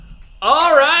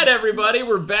All right, everybody,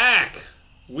 we're back.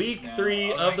 Week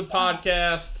 3 of the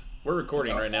podcast. We're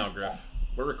recording right now, Griff.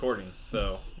 We're recording,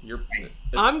 so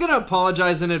I'm going to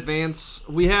apologize in advance.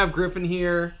 We have Griffin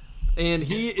here, and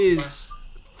he is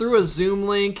through a Zoom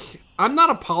link. I'm not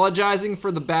apologizing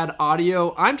for the bad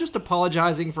audio. I'm just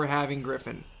apologizing for having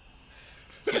Griffin.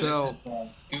 So This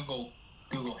is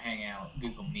Google Hangout,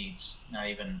 Google Meets, not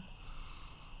even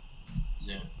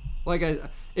Zoom.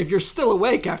 If you're still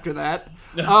awake after that,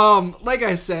 like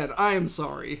I said, I am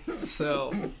sorry.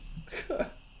 So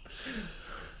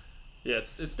yeah,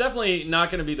 it's definitely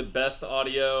not going to be the best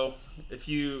audio.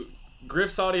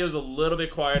 Griff's audio is a little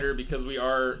bit quieter because we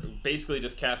are basically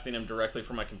just casting him directly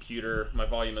from my computer. My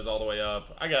volume is all the way up.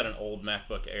 I got an old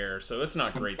MacBook Air, so it's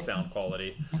not great sound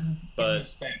quality. But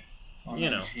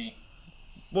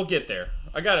we'll get there.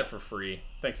 I got it for free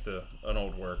thanks to an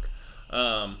old work.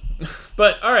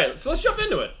 But all right, so let's jump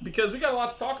into it because we got a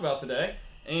lot to talk about today,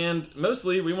 and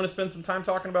mostly we want to spend some time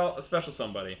talking about a special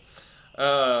somebody.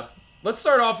 Let's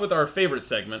start off with our favorite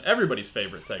segment, everybody's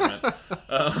favorite segment.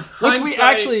 Which we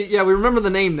actually, we remember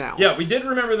the name now. Yeah, we did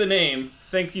remember the name.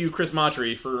 Thank you, Chris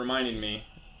Matry, for reminding me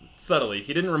subtly.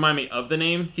 He didn't remind me of the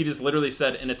name. He just literally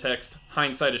said in a text,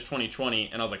 "Hindsight is 2020,"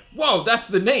 and I was like, "Whoa, that's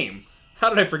the name! How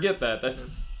did I forget that? That's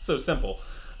so simple."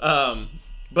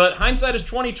 But hindsight is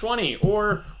 2020,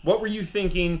 or what were you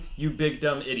thinking, you big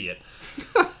dumb idiot?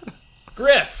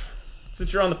 Griff,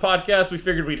 since you're on the podcast, we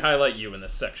figured we'd highlight you in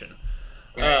this section.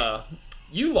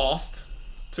 You lost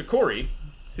to Corey,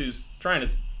 who's trying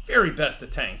his very best to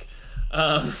tank.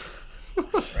 And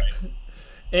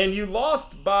you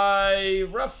lost by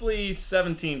roughly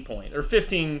 15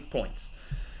 points.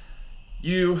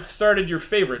 You started your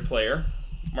favorite player,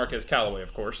 Marquez Callaway,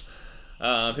 of course,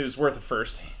 who's worth a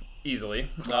first. Easily.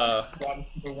 The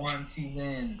one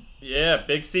season. Yeah,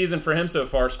 big season for him so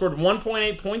far. Scored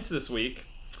 1.8 points this week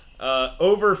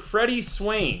over Freddie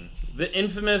Swain, the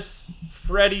infamous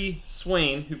Freddie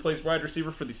Swain, who plays wide receiver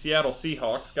for the Seattle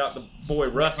Seahawks. Got the boy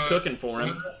Russ cooking for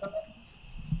him.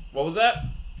 What was that?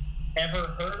 Ever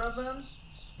heard of him?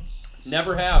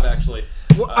 Never have, actually.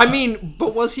 Well,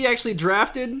 but was he actually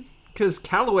drafted? Because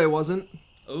Callaway wasn't.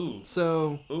 Ooh.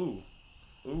 So. Ooh.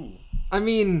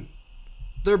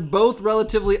 They're both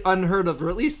relatively unheard of, or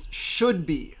at least should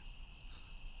be.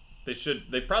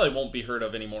 They probably won't be heard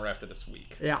of anymore after this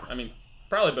week. Yeah.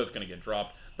 Probably both going to get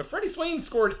dropped. But Freddie Swain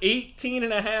scored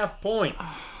 18.5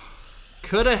 points.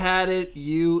 Could have had it,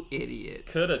 you idiot.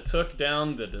 Could have took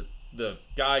down the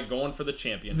guy going for the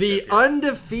championship. The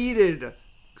undefeated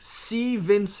C.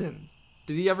 Vincent.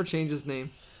 Did he ever change his name?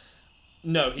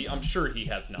 No, I'm sure he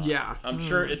has not. Yeah. I'm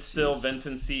sure it's still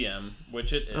Vincent CM,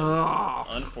 which it is,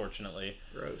 unfortunately.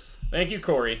 Gross. Thank you,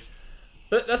 Corey.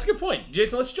 That's a good point.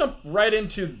 Jason, let's jump right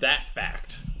into that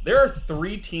fact. There are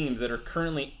 3 teams that are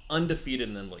currently undefeated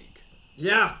in the league.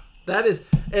 Yeah, that is.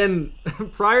 And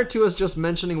prior to us just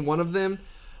mentioning one of them,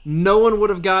 no one would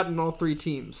have gotten all 3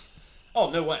 teams. Oh,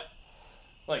 no way.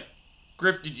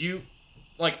 Griff, did you...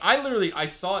 I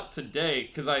saw it today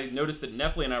because I noticed that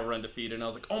Neffley and I were undefeated, and I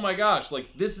was like, oh my gosh,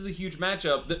 this is a huge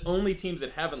matchup. The only teams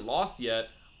that haven't lost yet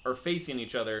are facing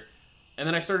each other. And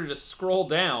then I started to scroll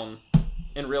down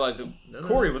and realized that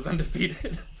Corey was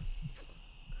undefeated.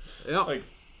 Yeah.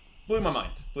 Blew my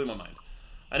mind.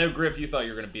 I know, Griff, you thought you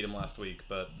were going to beat him last week,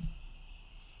 but...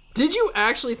 Did you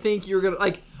actually think you were going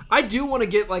to... I do want to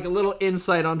get, a little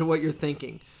insight onto what you're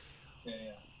thinking. Yeah.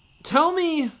 Tell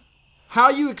me... how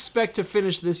you expect to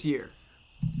finish this year?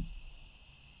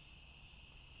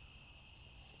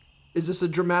 Is this a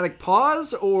dramatic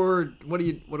pause, or what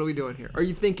are we doing here? Are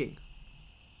you thinking?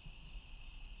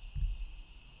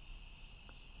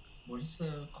 What is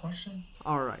the question?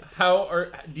 All right. How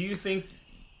do you think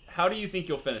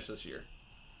you'll finish this year?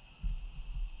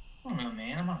 I don't know,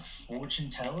 man. I'm not a fortune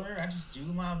teller. I just do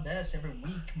my best every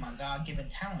week. My God-given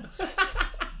talents.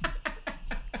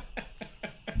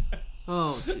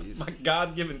 Oh, jeez. My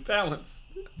God-given talents.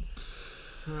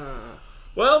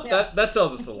 Well, yeah. that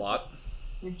tells us a lot.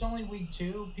 It's only week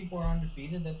 2. People are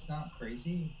undefeated. That's not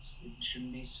crazy. It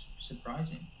shouldn't be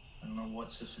surprising. I don't know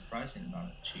what's so surprising about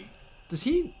it, Chief.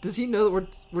 Does he know that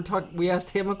we're talking? We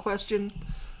asked him a question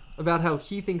about how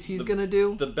he thinks he's gonna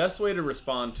do. The best way to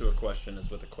respond to a question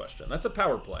is with a question. That's a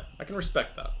power play. I can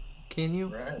respect that. Can you?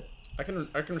 Right. I can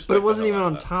respect. But it wasn't even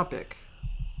on topic.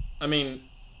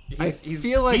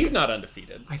 He's not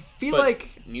undefeated. I feel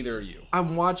like neither are you.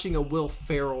 I'm watching a Will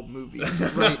Ferrell movie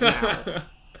right now.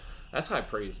 That's high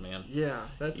praise, man. Yeah,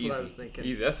 that's easy. What I was thinking.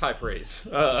 Easy. That's high praise.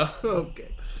 Okay.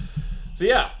 So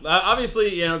yeah,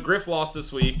 obviously, Griff lost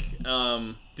this week.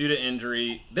 Do due to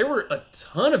injury. There were a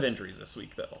ton of injuries this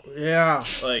week, though. Yeah.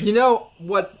 Like, You know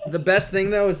what? The best thing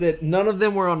though is that none of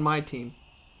them were on my team.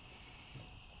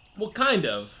 well, kind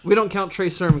of. We don't count Trey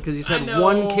Sermon because he's I had know.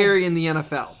 one carry in the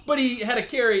NFL. But he had a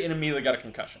carry and immediately got a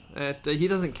concussion. He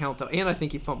doesn't count though, and I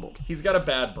think he fumbled. He's got a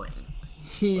bad brain.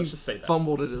 He Let's just say that.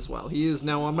 fumbled it as well. He is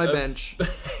now on my bench,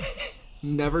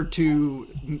 never to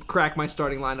crack my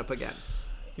starting lineup again.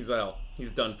 He's out.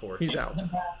 He's done for. He's out.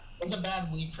 It was a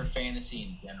bad week for fantasy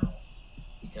in general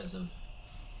because of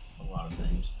a lot of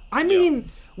things. I mean,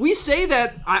 we say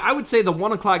that. I would say the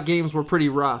 1 o'clock games were pretty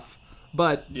rough,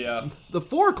 but Yeah. the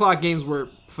 4 o'clock games were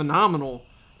phenomenal,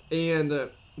 and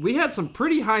we had some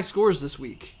pretty high scores this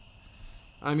week.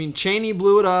 I mean, Chaney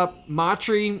blew it up.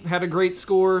 Matry had a great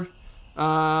score.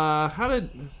 How did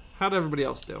everybody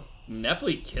else do?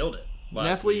 Neffley killed it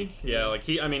last Neffley? week. Yeah,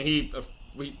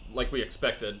 like we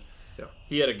expected. Yeah.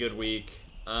 He had a good week.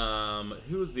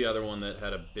 Who was the other one that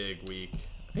had a big week?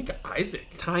 I think Isaac.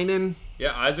 Tynan.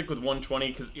 Yeah, Isaac with 120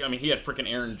 because I mean he had freaking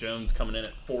Aaron Jones coming in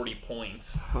at 40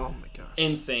 points. Oh my god.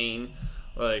 Insane.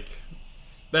 Like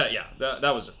that. Yeah,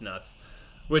 that was just nuts.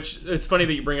 Which it's funny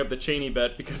that you bring up the Chaney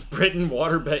bet because Britton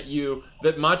water bet you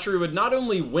that Matry would not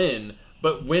only win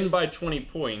but win by 20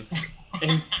 points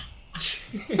and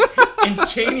and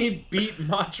Chaney beat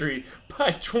Matry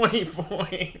by 20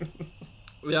 points.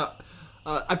 Yeah.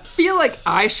 I feel like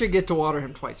I should get to water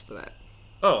him twice for that.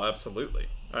 Oh, absolutely.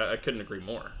 I couldn't agree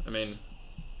more. I mean,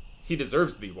 he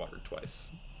deserves to be watered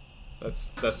twice.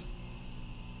 It's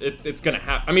gonna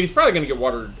happen. I mean, he's probably gonna get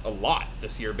watered a lot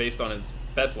this year based on his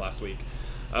bets last week.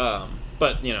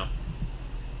 But you know,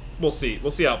 we'll see.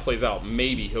 We'll see how it plays out.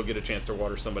 Maybe he'll get a chance to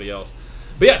water somebody else.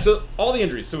 But yeah, so all the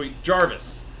injuries. So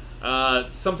Jarvis,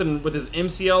 something with his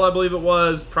MCL, I believe it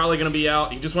was, probably gonna be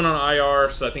out. He just went on IR,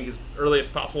 so I think his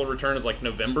earliest possible return is like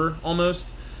November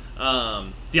almost.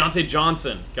 Deontay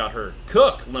Johnson got hurt.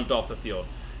 Cook limped off the field.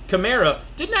 Kamara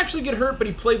didn't actually get hurt, but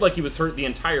he played like he was hurt the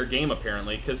entire game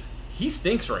apparently because he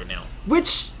stinks right now.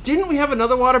 Which, didn't we have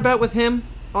another water bet with him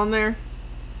on there?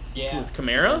 Yeah. With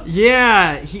Kamara?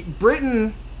 Yeah,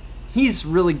 Britton, he's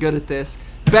really good at this.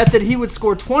 Bet that he would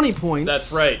score 20 points.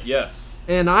 That's right, yes.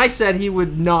 And I said he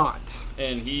would not.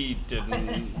 And he did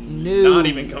No. not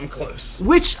even come close.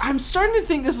 Which, I'm starting to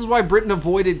think this is why Britton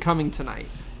avoided coming tonight.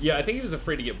 Yeah, I think he was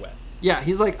afraid to get wet. Yeah,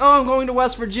 he's like, oh, I'm going to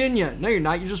West Virginia. No, you're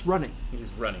not. You're just running.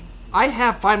 He's running. I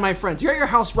have Find My Friends. You're at your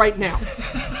house right now.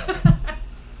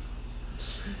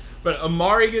 But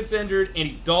Amari gets injured,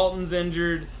 Andy Dalton's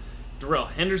injured, Darrell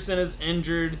Henderson is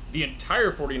injured, the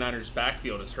entire 49ers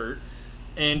backfield is hurt,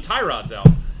 and Tyrod's out.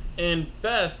 And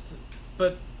best,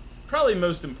 but probably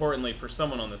most importantly for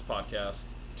someone on this podcast,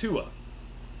 Tua.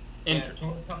 Injured.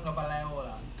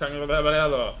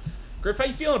 Griff, how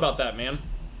you feeling about that, man?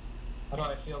 How do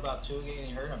I feel about Tua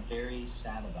getting hurt? I'm very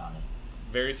sad about it.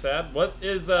 Very sad. What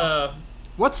is,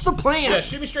 What's the plan? yeah,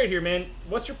 shoot me straight here, man.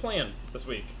 What's your plan this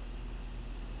week?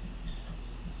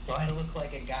 Do I look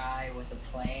like a guy with a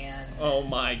plan? Oh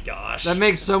my gosh. That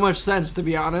makes so much sense, to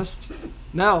be honest.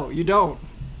 No, you don't.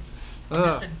 I'm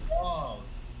just a dog.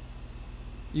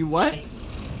 You what?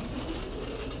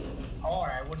 Or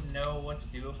I wouldn't know what to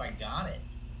do if I got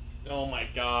it. Oh my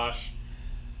gosh.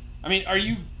 I mean, are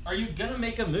you gonna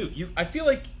make a move? I feel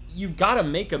like you've got to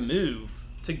make a move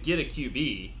to get a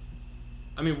QB.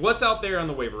 I mean, what's out there on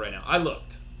the waiver right now? I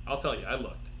looked. I'll tell you, I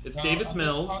looked. It's No, Davis I'm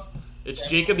Mills, not- it's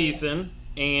Jacob Eason,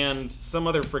 and some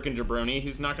other freaking jabroni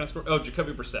who's not gonna score. Oh,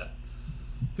 Jacoby Brissett,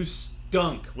 who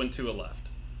stunk when Tua left.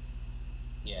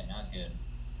 Yeah, not good.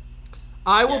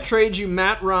 I will Yeah. trade you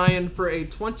Matt Ryan for a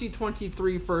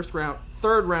 2023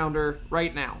 third rounder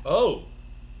right now. Oh.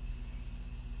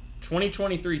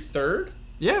 2023 third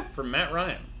Yeah. for Matt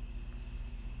Ryan.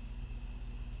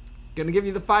 Gonna give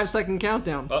you the 5-second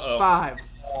countdown. Uh-oh. 5,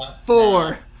 Uh,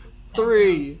 4,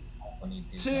 3, when you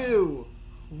do 2,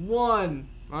 1.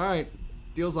 All right.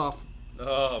 Deal's off.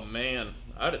 Oh man,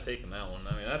 I'd have taken that one.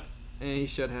 I mean, that's. And he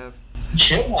should have. that.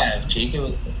 Should have, Cheek. It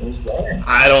was there.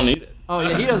 I don't need it. Oh,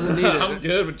 yeah, he doesn't need I'm it.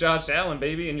 good with Josh Allen,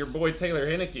 baby, and your boy Taylor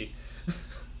Heineke.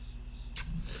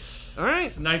 All right.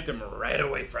 Sniped him right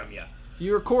away from you. If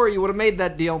you were Corey, you would have made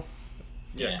that deal.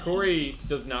 Yeah, Yeah. Corey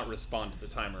does not respond to the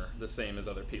timer the same as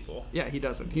other people. Yeah, he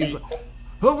doesn't. He's like,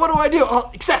 oh, what do I do?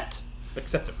 I'll accept.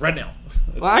 Accept it right now.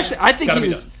 Well, actually, I think gotta he be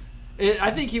was.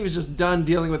 I think he was just done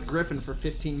dealing with Griffin for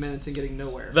 15 minutes and getting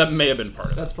nowhere. That may have been part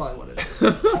of it. That's probably what it is.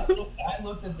 I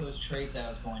looked at those trades that I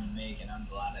was going to make, and I'm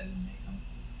glad I didn't make them.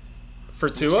 For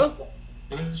Tua?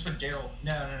 It was for Daryl.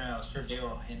 No. It was for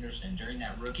Daryl Henderson during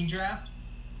that rookie draft.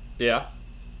 Yeah.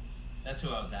 That's who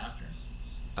I was after.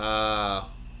 I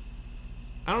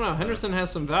don't know. Henderson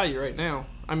has some value right now.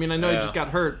 I mean, I know he Yeah. just got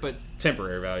hurt, but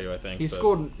temporary value, I think. He but-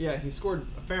 scored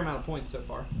a fair amount of points so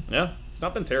far. Yeah, it's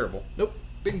not been terrible. Nope,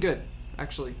 been good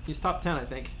actually. He's top 10, I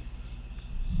think.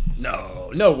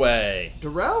 No way.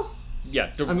 Darrell? Yeah,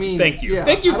 I mean, thank you. yeah,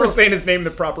 Thank you I for don't- saying his name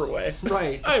the proper way.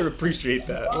 Right. I appreciate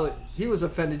that. Well, he was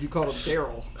offended you called him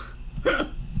Daryl.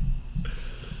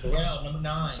 Darrell, number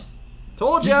 9.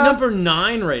 Told He's ya. number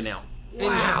 9 right now. And-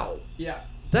 Wow. Yeah.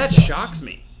 That shocks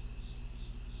me.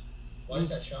 Why does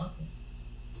that shock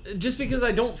me? Just because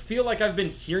I don't feel like I've been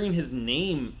hearing his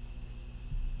name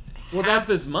Well, half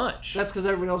as much. That's because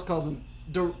everyone else calls him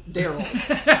Daryl.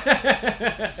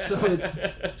 So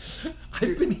it's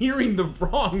I've been hearing the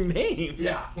wrong name.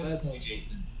 yeah. Good That's point,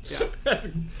 Jason. yeah. That's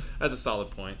a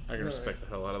solid point. I can respect the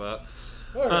hell out of that.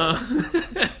 All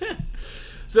right.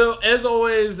 So, as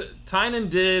always, Tynan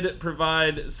did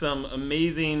provide some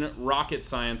amazing rocket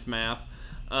science math,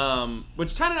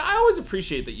 which, Tynan, I always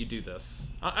appreciate that you do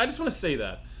this. I just want to say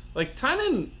that. Like,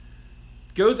 Tynan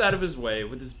goes out of his way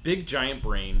with his big, giant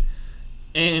brain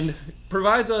and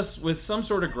provides us with some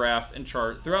sort of graph and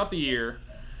chart throughout the year.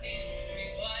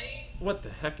 What the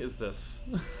heck is this?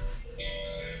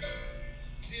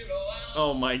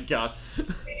 Oh my god.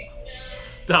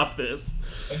 Stop this.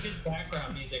 It's just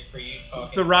background music for you talking.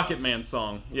 It's the Rocket Man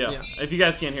song. Yeah. Yeah. If you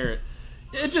guys can't hear it.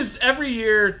 It just, every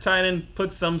year, Tynan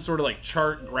puts some sort of, like,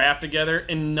 chart graph together,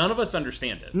 and none of us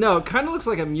understand it. No, it kind of looks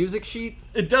like a music sheet.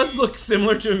 It does look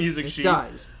similar to a music sheet. It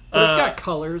does. But it's got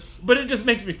colors. But it just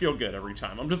makes me feel good every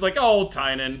time. I'm just like, oh,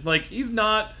 Tynan. Like, he's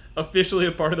not officially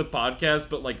a part of the podcast,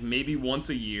 but, like, maybe once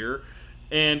a year.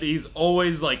 And he's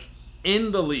always, like,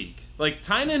 in the league. Like,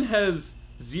 Tynan has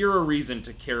zero reason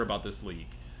to care about this league.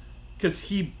 Because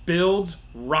he builds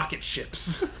rocket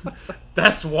ships.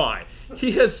 That's why.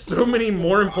 He has so many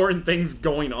more important things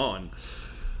going on.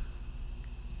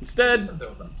 Instead, Doesn't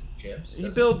build us chips, he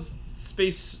does it? builds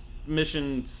space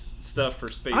mission stuff for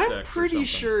SpaceX. I'm or pretty something.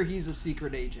 sure he's a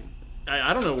secret agent.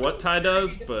 I don't know what Ty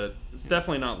does, but it's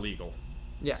definitely not legal.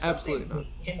 Yeah, Something absolutely not.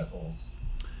 with chemicals.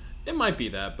 It might be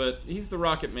that, but he's the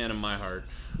Rocket Man in my heart.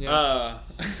 Yeah.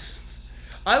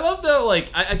 I love though, like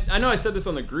I know I said this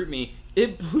on the group me.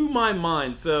 It blew my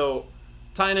mind. So,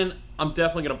 Tynan, I'm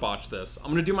definitely gonna botch this. I'm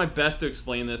gonna do my best to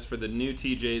explain this for the new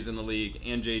TJs in the league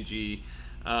and JG.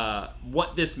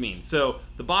 What this means. So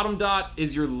the bottom dot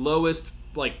is your lowest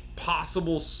like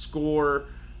possible score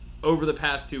over the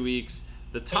past 2 weeks.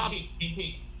 The top,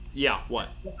 Hey, yeah. What?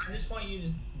 I just want you to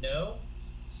know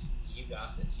you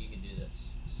got this. You can do this.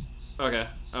 Okay.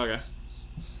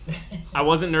 I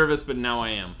wasn't nervous, but now I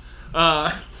am.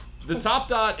 The top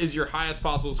dot is your highest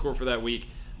possible score for that week.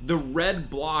 The red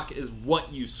block is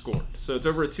what you scored. So it's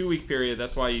over a 2-week period.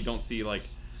 That's why you don't see, like...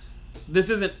 This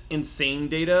isn't insane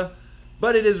data,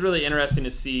 but it is really interesting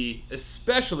to see,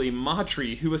 especially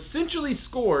Matry, who essentially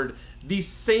scored the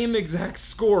same exact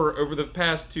score over the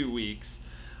past 2 weeks.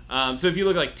 So if you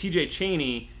look like TJ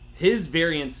Chaney, his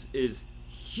variance is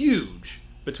huge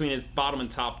between his bottom and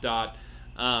top dot.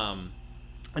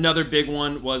 Another big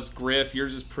one was Griff.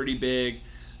 Yours is pretty big.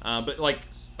 But, like,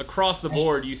 across the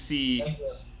board, you see...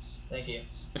 Thank you.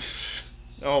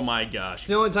 Oh, my gosh. It's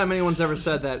the only time anyone's ever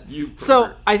said that. You So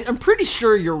pervert. I'm pretty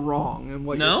sure you're wrong in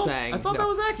what No? you're saying. I thought No. that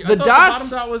was accurate. The I thought dots.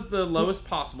 the bottom dot was the lowest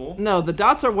possible. No, the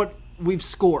dots are what we've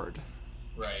scored.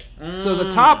 Right. So the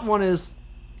top one is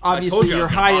obviously told you I your was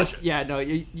gonna botch highest. it. Yeah, no,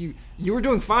 you were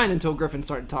doing fine until Griffin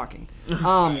started talking.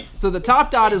 So the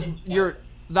top dot is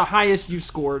the highest you've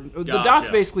scored. The dots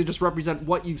Gotcha. basically just represent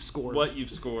what you've scored. What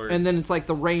you've scored. And then it's like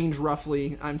the range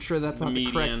roughly. I'm sure that's the not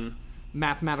the correct median.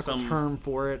 mathematical some- term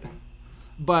for it.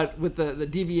 But with the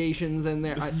deviations in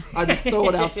there, I just throw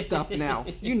it out stuff now.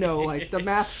 You know, like the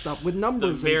math stuff with The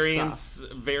numbers and variance,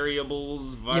 stuff.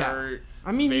 variables, Yeah.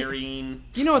 I mean, varying,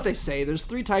 you know what they say. There's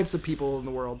 3 types of people in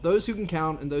the world: those who can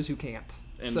count and those who can't.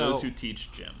 and So- those who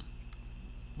teach gym.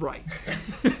 Right.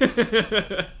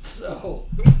 So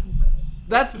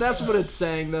that's what it's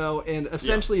saying though, and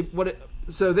essentially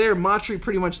so there Matry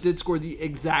pretty much did score the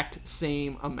exact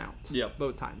same amount. Yep.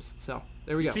 Both times. So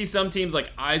there we go. See some teams like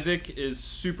Isaac is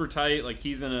super tight, like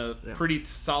he's in a pretty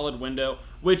solid window,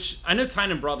 which I know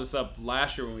Tynan brought this up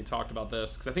last year when we talked about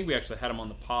this, because I think we actually had him on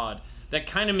the pod. That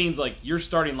kind of means like your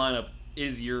starting lineup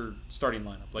is your starting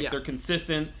lineup. Like Yeah. they're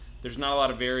consistent, there's not a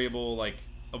lot of variable like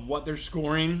of what they're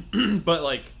scoring, but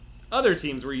like other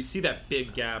teams where you see that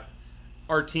big gap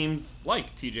are teams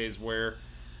like TJ's where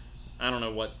I don't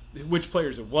know which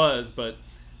players it was, but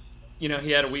you know,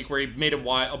 he had a week where he made a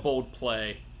bold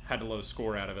play, had a low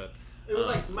score out of it. It was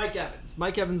like Mike Evans.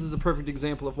 Mike Evans is a perfect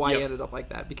example of why Yep. he ended up like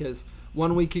that, because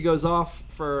one week he goes off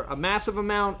for a massive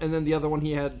amount, and then the other one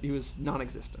he was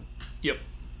non-existent. Yep.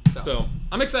 So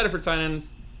I'm excited for Tynan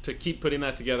to keep putting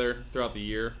that together throughout the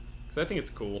year, because I think it's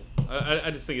cool.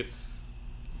 I just think it's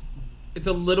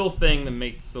a little thing that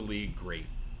makes the league great.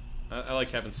 I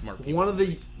like having smart people. One of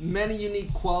the many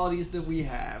unique qualities that we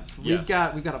have. Yes.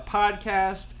 We've got a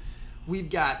podcast. We've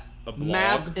got A blog.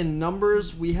 math and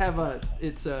numbers. We have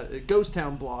it's a Ghost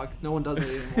Town blog. No one does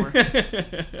it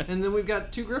anymore. And then we've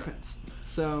got 2 Griffins.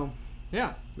 So,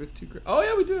 yeah, we have 2 Griffins. Oh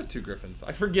yeah, we do have 2 Griffins.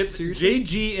 I forget. Seriously?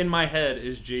 JG in my head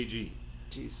is JG.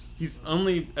 Jeez. He's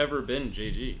only ever been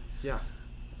JG. Yeah.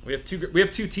 We have 2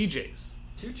 TJs.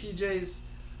 2 TJs.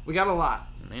 We got a lot.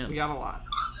 Man, We got a lot.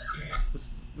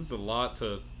 this is a lot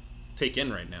to take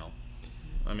in right now.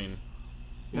 I mean,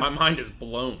 my mind is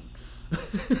blown.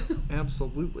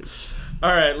 Absolutely. All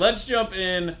right, let's jump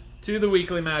in to the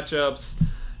weekly matchups.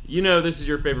 You know this is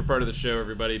your favorite part of the show,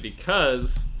 everybody,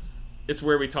 because it's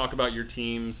where we talk about your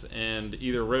teams and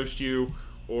either roast you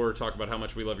or talk about how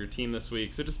much we love your team this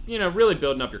week. So just, really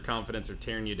building up your confidence or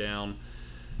tearing you down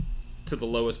to the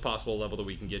lowest possible level that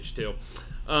we can get you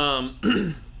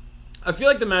to. I feel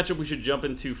like the matchup we should jump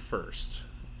into first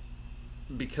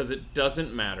because it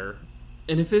doesn't matter.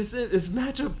 And if this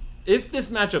matchup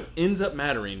ends up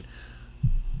mattering,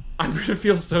 I'm going to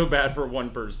feel so bad for one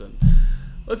person.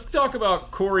 Let's talk about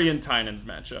Corey and Tynan's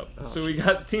matchup. So we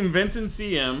got Team Vincent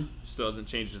CM, still hasn't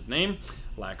changed his name,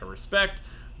 lack of respect,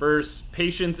 versus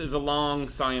Patience is a long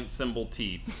science symbol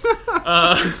T.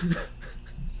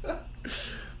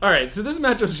 Alright, so this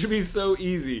matchup should be so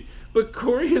easy. But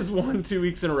Corey has won 2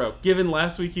 weeks in a row, given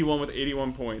last week he won with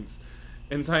 81 points.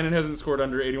 And Tynan hasn't scored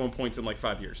under 81 points in like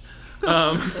 5 years.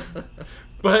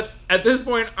 But at this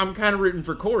point, I'm kind of rooting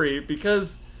for Corey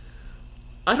because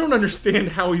I don't understand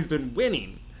how he's been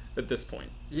winning at this point.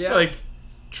 Yeah. Like,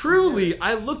 truly,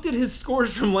 I looked at his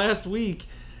scores from last week,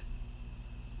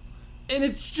 and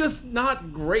it's just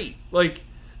not great. Like,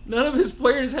 none of his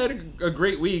players had a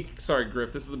great week. Sorry,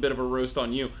 Griff, this is a bit of a roast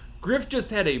on you. Griff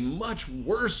just had a much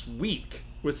worse week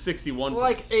with 61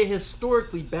 Like points. a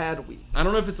historically bad week. I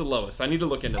don't know if it's the lowest. I need to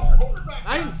look into that.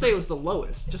 I didn't say it was the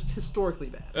lowest, just historically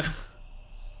bad.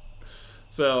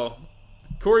 So,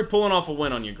 Corey pulling off a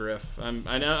win on you, Griff. I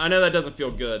know that doesn't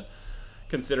feel good,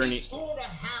 considering He he... scored a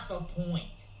half a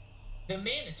point. The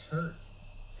man is hurt.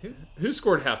 Who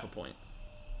scored half a point?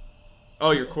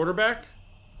 Oh, your quarterback?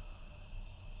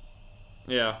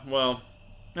 Yeah, well,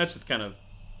 that's just kind of...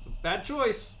 Bad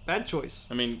choice. Bad choice.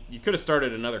 I mean, you could have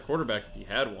started another quarterback if you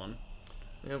had one.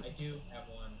 Yep. I do have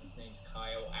one. His name's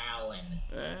Kyle Allen.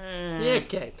 Yeah,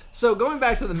 okay. So going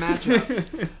back to the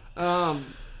matchup,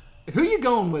 who you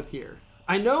going with here?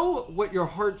 I know what your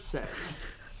heart says,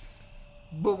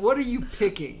 but what are you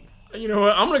picking? You know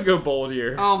what? I'm going to go bold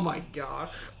here. Oh my gosh.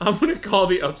 I'm going to call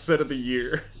the upset of the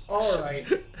year. All right.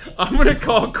 I'm going to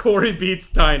call Corey beats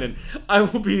Tynan. I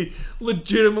will be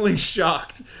legitimately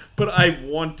shocked, but I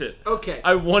want it. Okay.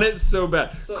 I want it so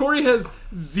bad. So- Corey has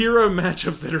 0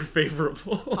 matchups that are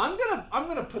favorable. I'm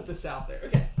gonna put this out there.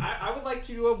 Okay. I would like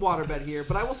to do a water bet here,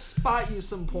 but I will spot you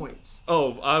some points.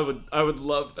 Oh, I would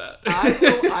love that.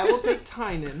 I will take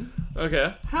Tynan.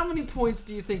 Okay. How many points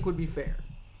do you think would be fair?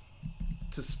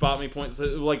 To spot me points,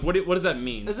 like what does that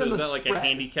mean? As So in is the that like spread. a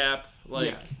handicap,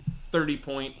 like Yeah.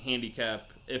 30-point handicap?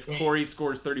 If Corey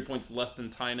scores 30 points less than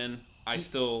Tynan, I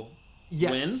still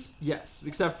Yes. win. Yes.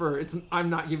 Except for I'm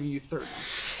not giving you 30.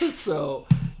 So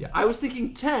yeah, I was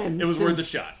thinking 10. It was worth a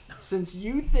shot. Since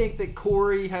you think that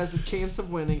Corey has a chance of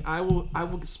winning, I will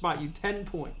spot you 10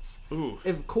 points. Ooh,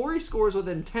 If Corey scores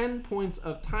within 10 points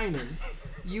of Tynan,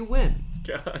 you win.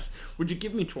 gosh, would you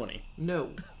give me 20? No.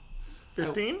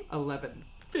 15? 11.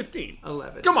 15.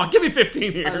 11. Come on, give me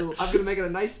 15 here. I'm going to make it a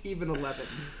nice even 11.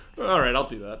 All right, I'll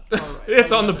do that. right,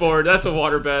 It's I on the got it. board. That's a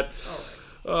water bet. All right.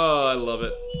 Oh, I love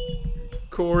it.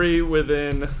 Corey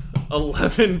within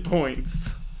 11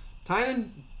 points.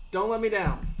 Tynan, don't let me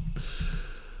down.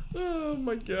 Oh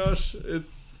my gosh,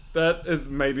 that is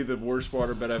maybe the worst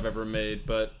water bet I've ever made,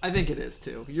 but I think it is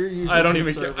too. You're usually I don't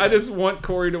even care. conservative. I just want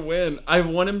Corey to win. I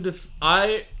want him to.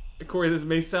 Corey, this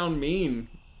may sound mean,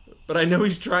 but I know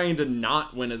he's trying to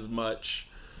not win as much,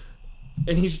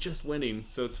 and he's just winning,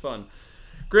 so it's fun.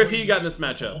 Griff, who you got in this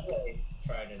matchup? Always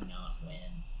try to not win.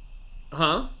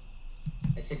 Huh?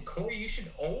 I said, Corey, you should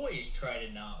always try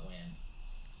to not win.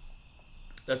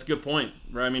 That's a good point.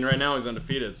 I mean, right now he's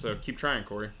undefeated, so keep trying,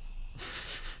 Corey.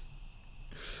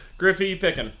 Griff, who you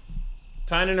picking?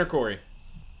 Tynan or Corey?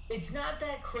 It's not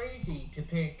that crazy to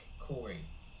pick Corey.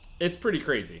 It's pretty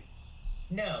crazy.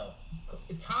 No.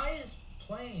 Ty is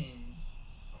playing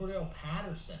Cordell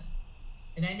Patterson.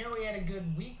 And I know he had a good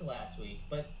week last week,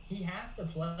 but he has to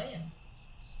play him.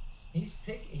 He's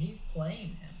playing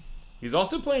him. He's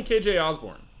also playing KJ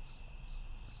Osborne.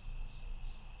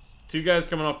 2 guys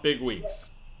coming off big weeks.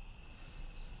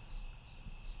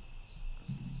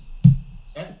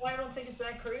 it's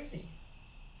that crazy.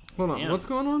 Hold on, Damn. what's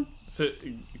going on? So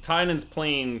Tynan's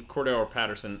playing Cordell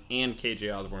Patterson and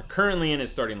KJ Osborne currently in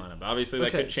his starting lineup. Obviously,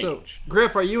 that could change. So,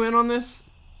 Griff, are you in on this?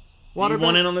 Do you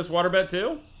want in on this water bet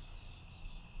too?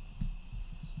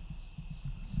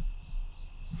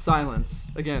 Silence.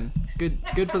 Again, good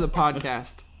for the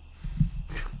podcast.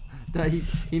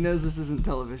 he knows this isn't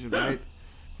television, right?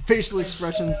 Facial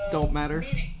expressions don't matter.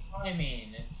 I mean,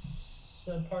 it's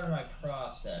a part of my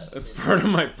process. That's part of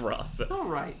my process. All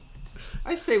right.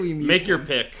 I say we mute Make your him.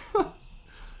 pick.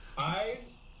 I'm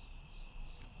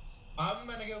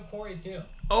gonna go Corey too.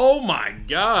 Oh my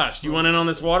gosh. Do you want in on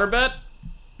this water bet?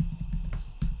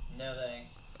 No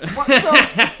thanks. What,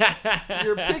 so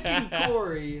you're picking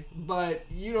Corey, but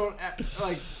you don't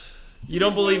like. You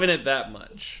don't believe in it that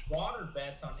much. Water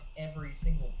bets on every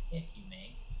single pick you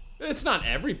make. It's not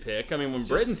every pick. I mean, when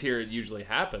Braden's here, it usually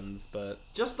happens, but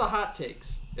Just the hot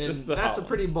takes. And just the that's hot a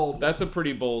pretty ones. bold. That's a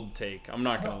pretty bold take. I'm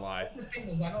not gonna lie. The thing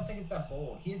is, I don't think it's that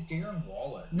bold. He has Darren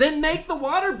Waller. Then make the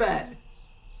water bet.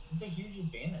 It's a huge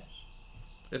advantage.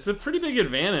 It's a pretty big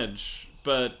advantage,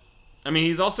 but I mean,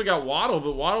 he's also got Waddle,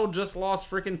 but Waddle just lost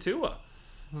freaking Tua.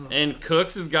 And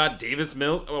Cooks has got Davis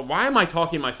Mills. Why am I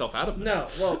talking myself out of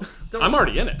this? No, well, don't. I'm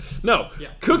already in it. No, Yeah.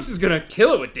 Cooks is going to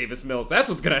kill it with Davis Mills. That's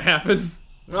what's going to happen.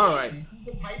 All right. He's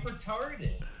hyper retarded.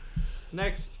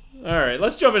 Next. All right,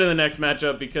 let's jump into the next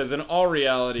matchup because in all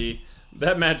reality,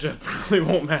 that matchup probably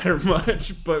won't matter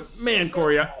much. But man,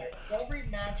 Corey, Every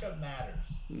matchup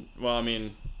matters. well, I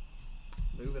mean,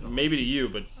 Move it on. maybe to you,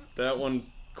 but that one,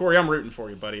 Corey, I'm rooting for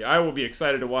you, buddy. I will be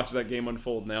excited to watch that game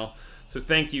unfold now. So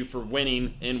thank you for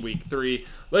winning in week 3.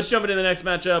 Let's jump into the next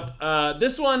matchup.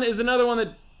 This one is another one that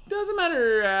doesn't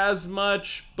matter as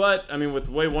much, but I mean, with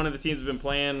the way one of the teams have been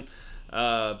playing,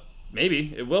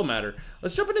 maybe it will matter.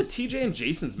 Let's jump into TJ and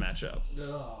Jason's matchup.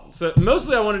 Ugh. So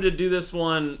mostly I wanted to do this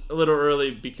one a little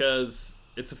early because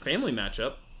it's a family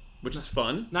matchup, which is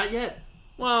fun. Not yet.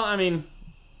 Well, I mean,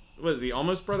 what is he,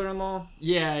 almost brother-in-law?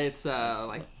 Yeah, it's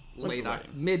like When's the wedding?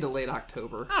 mid to late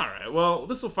October. All right, well,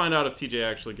 this will find out if TJ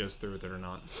actually goes through with it or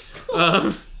not.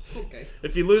 Okay.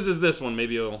 If he loses this one,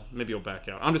 maybe he'll back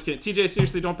out. I'm just kidding. TJ,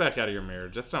 seriously, don't back out of your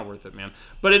marriage. That's not worth it, man.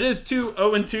 But it is 2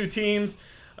 0-2 teams.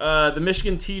 The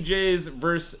Michigan TJs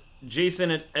versus Jason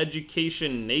at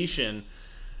Education Nation.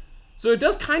 So it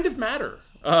does kind of matter.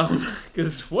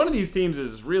 Because one of these teams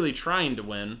is really trying to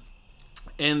win.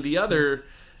 And the other,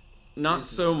 not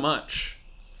so much.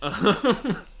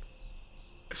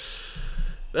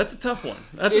 That's a tough one.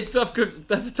 That's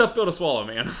a tough pill to swallow,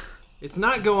 man. It's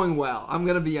not going well. I'm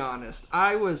going to be honest.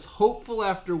 I was hopeful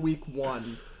after week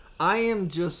 1. I am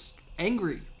just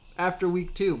angry after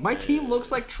week 2. My team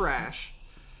looks like trash.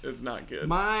 It's not good.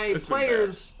 My It's been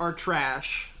players are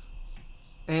trash.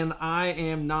 And I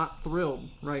am not thrilled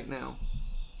right now.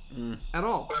 At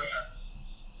all.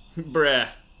 bad. Bruh.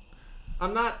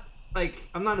 I'm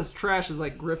not as trash as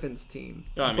like Griffin's team.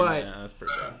 Oh, I mean, but yeah, that's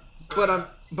pretty bad.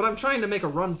 but I'm trying to make a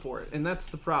run for it, and that's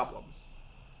the problem.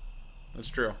 That's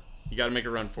true. You got to make a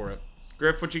run for it.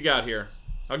 Griff, what you got here?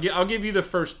 I'll give you the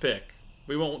first pick.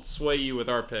 We won't sway you with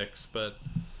our picks, but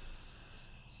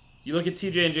you look at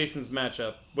TJ and Jason's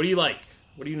matchup. What do you like?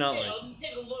 What do you not like? Let's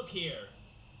take a look here.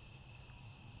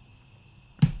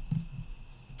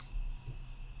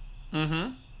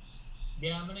 Mm-hmm.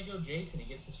 Yeah, I'm gonna go Jason. He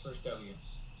gets his first W.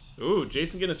 Ooh,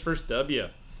 Jason getting his first W.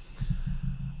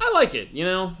 I like it. You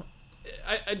know,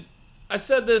 I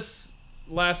said this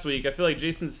last week. I feel like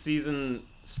Jason's season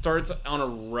starts on a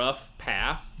rough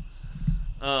path.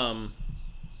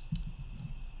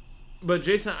 But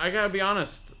Jason, I gotta be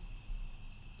honest.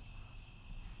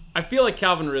 I feel like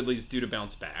Calvin Ridley's due to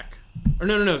bounce back. Or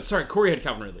no. Sorry, Corey had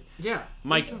Calvin Ridley. Yeah.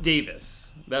 Mike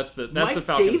Davis. That's the Mike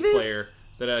Falcons Davis? player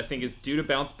that I think is due to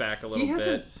bounce back a little He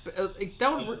hasn't. bit.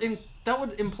 That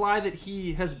would imply that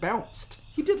he has bounced.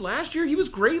 He did last year. He was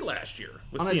great last year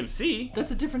with On a- CMC.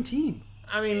 That's a different team.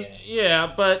 I mean,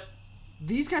 yeah, but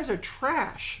These guys are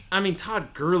trash. I mean,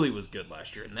 Todd Gurley was good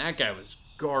last year, and that guy was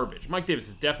garbage. Mike Davis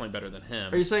is definitely better than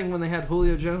him. Are you saying when they had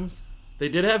Julio Jones? They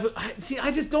did have. See,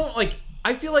 I just don't like.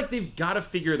 I feel like they've got to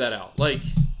figure that out. Like,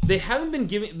 they haven't been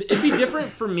giving. It'd be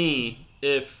different for me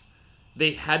if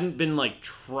they hadn't been like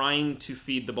trying to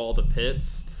feed the ball to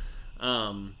Pitts.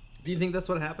 Do you think that's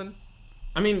what happened?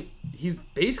 I mean, he's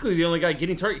basically the only guy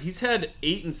getting target. He's had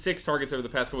 8 and 6 targets over the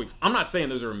past couple weeks. I'm not saying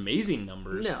those are amazing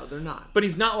numbers. No, they're not. But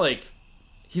he's not like.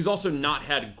 He's also not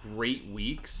had great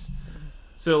weeks.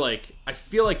 So, like, I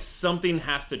feel like something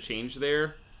has to change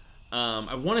there.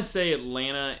 I want to say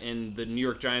Atlanta and the New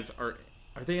York Giants are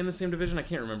they in the same division? I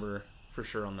can't remember for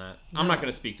sure on that. I'm not going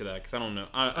to speak to that because I don't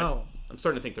know. I'm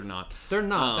starting to think they're not. They're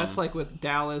not. That's like with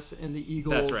Dallas and the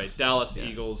Eagles. That's right. Dallas,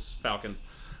 Eagles, Falcons.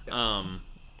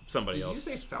 Somebody Did else.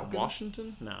 you say Falcons?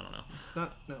 Washington? No, I don't know. It's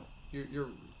not. No, you're.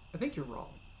 I think you're wrong.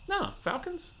 No,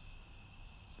 Falcons.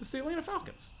 It's the Atlanta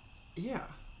Falcons. Yeah.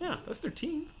 Yeah, that's their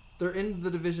team. They're in the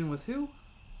division with who?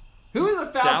 Who are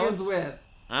the Falcons Dallas? with?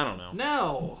 I don't know.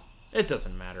 No. It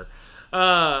doesn't matter.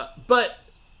 But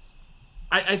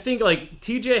I think like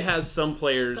TJ has some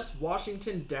players. That's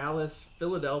Washington, Dallas,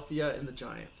 Philadelphia, and the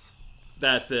Giants.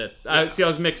 That's it. I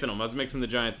was mixing them. I was mixing the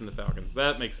Giants and the Falcons.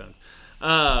 That makes sense.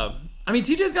 I mean,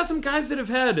 TJ's got some guys that have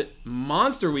had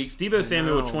monster weeks. Deebo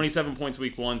Samuel with 27 points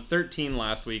week 1, 13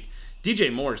 last week.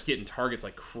 DJ Moore's getting targets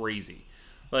like crazy.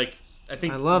 Like, I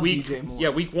think I love DJ Moore. Yeah,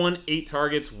 week 1, 8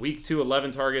 targets. Week 2,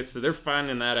 11 targets. So they're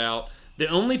finding that out. The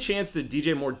only chance that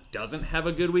DJ Moore doesn't have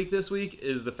a good week this week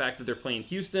is the fact that they're playing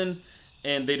Houston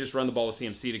and they just run the ball with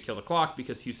CMC to kill the clock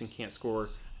because Houston can't score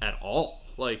at all.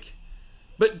 Like,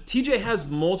 but TJ has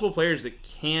multiple players that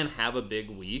can have a big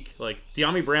week. Like,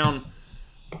 De'Ami Brown,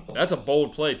 that's a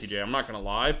bold play, TJ. I'm not going to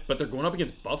lie. But they're going up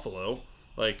against Buffalo.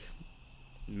 Like,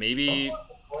 maybe... Buffalo has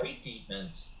a great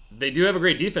defense. They do have a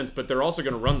great defense, but they're also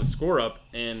going to run the score up,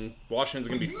 and Washington's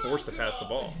going to be forced to pass the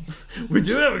ball. We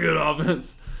do have a good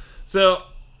offense. So,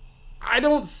 I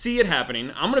don't see it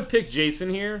happening. I'm going to pick Jason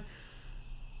here.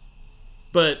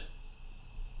 But,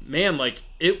 man, like,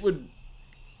 it wouldn't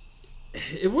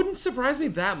surprise me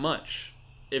that much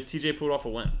if TJ pulled off a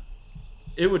win.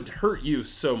 It would hurt you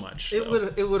so much. It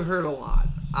would hurt a lot.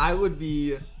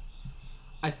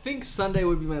 I think Sunday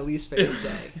would be my least favorite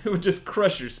day. It would just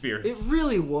crush your spirits. It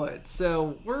really would.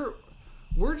 So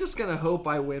we're just gonna hope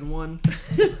I win one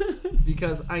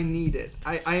because I need it.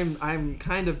 I'm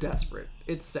kind of desperate.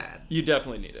 It's sad. You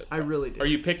definitely need it. I really do. Are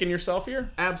you picking yourself here?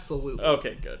 Absolutely.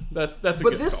 Okay, good. That's a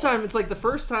good But this call. time it's like the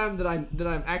first time that I'm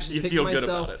actually You picking feel good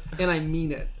myself, about it. and I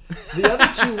mean it. The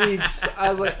other 2 weeks I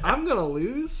was like, I'm gonna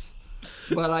lose,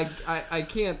 but I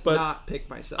can't not pick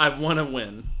myself. I want to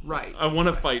win. Right. I want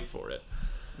to fight for it.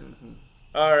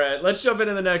 All right, let's jump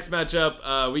into the next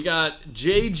matchup. We got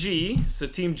JG, so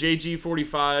Team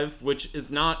JG45, which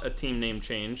is not a team name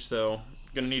change, so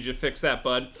gonna need you to fix that,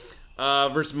 bud.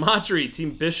 Versus Matri,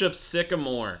 Team Bishop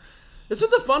Sycamore. This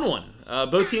was a fun one.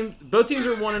 Both teams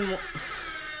are 1-1.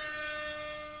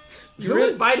 Who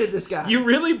invited this guy? You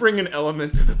really bring an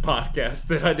element to the podcast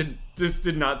that I did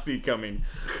not see coming.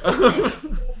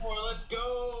 Let's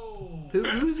go.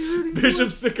 Who's he rooting for?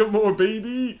 Bishop Sycamore,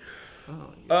 baby.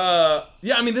 Oh,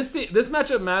 Yeah, I mean this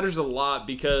matchup matters a lot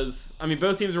because I mean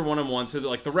both teams are 1-1, so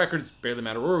like the records barely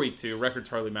matter. We're week 2, records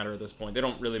hardly matter at this point. They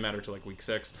don't really matter till like week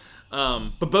 6.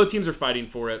 But both teams are fighting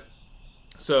for it,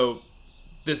 so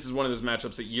this is one of those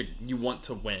matchups that you want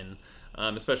to win,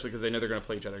 especially because they know they're going to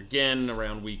play each other again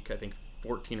around week I think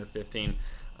 14 or 15.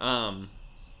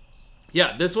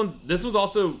 Yeah, this was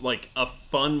also like a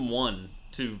fun one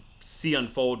to see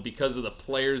unfold because of the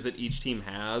players that each team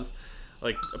has.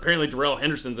 Like, apparently Darrell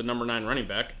Henderson's a number 9 running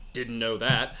back. Didn't know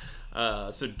that.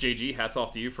 So, JG, hats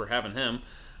off to you for having him.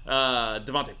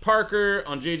 Devontae Parker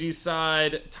on JG's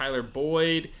side. Tyler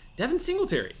Boyd. Devin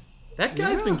Singletary. That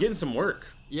guy's been getting some work.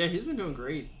 yeah, he's been doing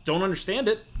great. Don't understand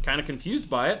it. Kind of confused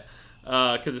by it.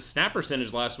 Because his snap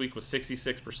percentage last week was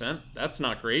 66%. That's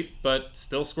not great. But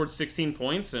still scored 16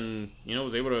 points and,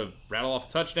 was able to rattle off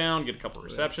a touchdown, get a couple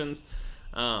receptions.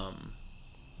 I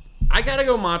got to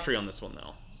go Matri on this one,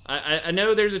 though. I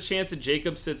know there's a chance that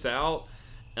Jacob sits out,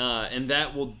 and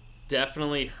that will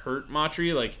definitely hurt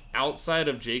Matri. Like, outside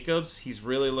of Jacobs, he's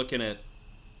really looking at,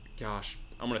 gosh,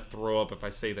 I'm going to throw up if I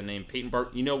say the name, Peyton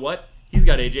Bart. You know what? He's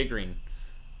got A.J. Green.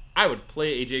 I would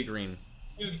play A.J. Green.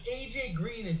 Dude, A.J.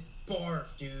 Green is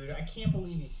barf, dude. I can't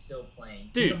believe he's still playing.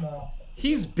 Dude, Get him off.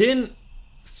 he's been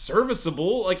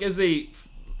serviceable, like, as a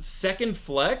second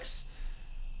flex.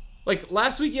 Like,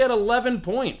 last week he had 11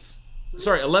 points.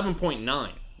 Sorry, 11.9.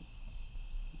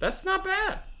 That's not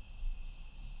bad.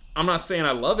 I'm not saying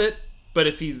I love it, but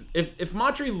if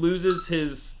Matri loses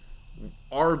his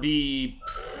RB3,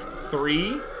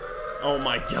 oh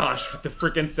my gosh, with the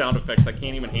freaking sound effects, I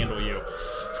can't even handle you.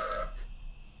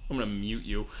 I'm gonna mute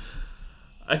you.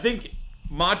 I think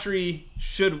Matri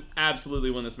should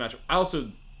absolutely win this matchup.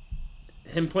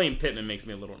 Him playing Pittman makes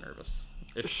me a little nervous.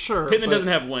 If Sure, Pittman but doesn't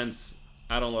have Wentz,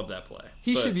 I don't love that play.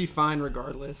 he But should be fine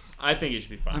regardless. I think he should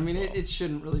be fine. I mean, as well. it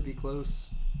shouldn't really be close.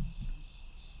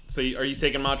 So are you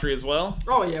taking Matri as well?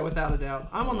 Oh yeah, without a doubt.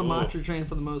 I'm on the Ooh. Matri train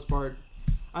for the most part.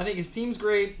 I think his team's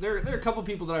great. There are a couple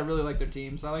people that I really like their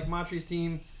teams. I like Matri's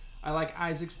team. I like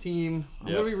Isaac's team. I'm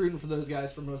Yep. gonna be rooting for those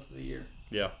guys for most of the year.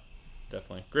 Yeah,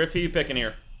 definitely. Griff, who you picking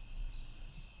here?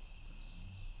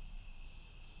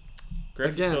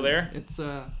 Griff, you Again, still there? It's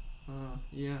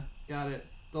yeah. Got it.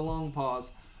 The long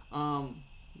pause.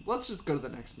 Let's just go to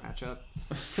the next matchup.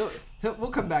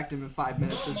 We'll come back to him in 5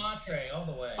 minutes. Will Montre all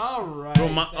the way. All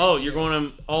right. You're going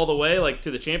him all the way, like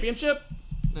to the championship?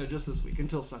 No, just this week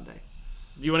until Sunday.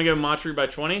 Do you want to go Matry by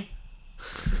 20?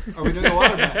 Are we doing a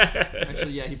water bet?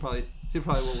 Actually, yeah, he probably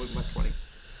will win by 20.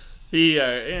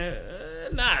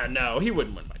 No, he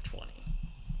wouldn't win by 20.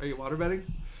 Are you water betting?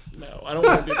 No, I don't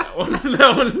want to do that one.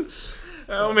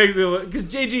 That one makes me look, because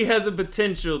JG has a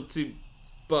potential to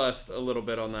bust a little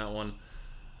bit on that one.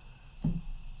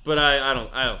 But I don't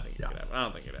think it could happen. I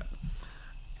don't think it happened.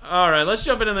 All right, let's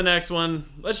jump into the next one.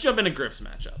 Let's jump into Griff's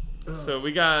matchup. Oh. So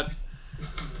we got.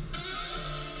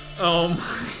 Oh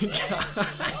my god.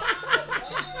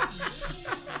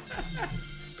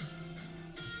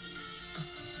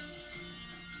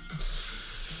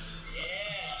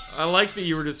 I like that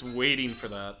you were just waiting for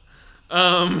that.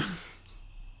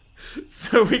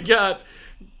 So we got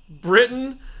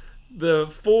Britain, the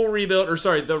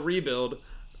rebuild,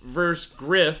 versus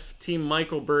Griff, Team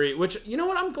Michael Burry, which, you know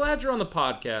what, I'm glad you're on the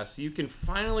podcast. So you can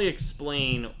finally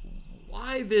explain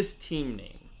why this team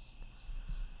name.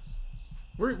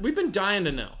 We've been dying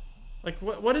to know. Like,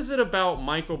 what is it about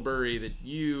Michael Burry that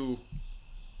you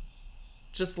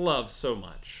just love so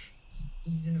much?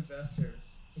 He's an investor.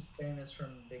 He's famous from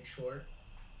Big Short.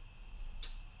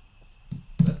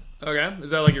 Okay, is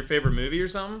that like your favorite movie or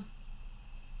something?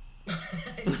 Yeah.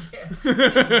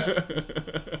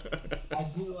 I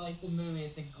do like the movie.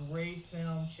 It's a great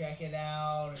film. Check it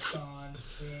out. It's on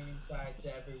streaming sites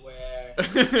everywhere.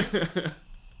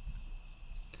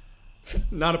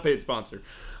 Not a paid sponsor.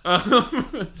 I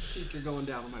think you're going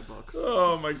down on my book.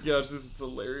 Oh my gosh, this is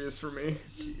hilarious for me.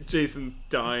 Jeez. Jason's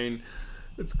dying.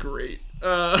 It's great.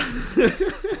 All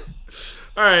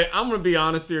right, I'm going to be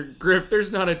honest here. Griff,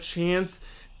 there's not a chance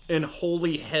in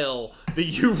holy hell that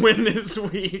you win this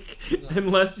week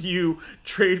unless you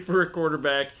trade for a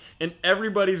quarterback, and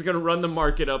everybody's going to run the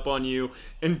market up on you,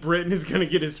 and Britton is going to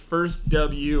get his first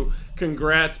W.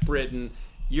 Congrats, Britton.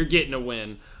 You're getting a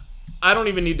win. I don't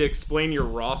even need to explain your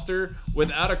roster.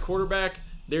 Without a quarterback,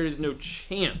 there is no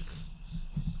chance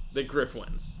that Griff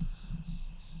wins.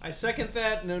 I second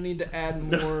that. No need to add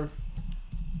more.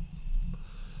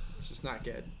 It's just not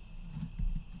good.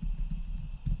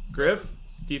 Griff,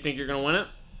 do you think you're going to win it?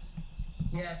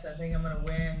 Yes, I think I'm going to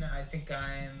win. I think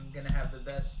I'm going to have the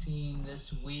best team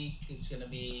this week. It's going to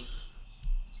be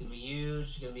huge.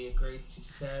 It's going to be a great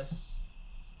success.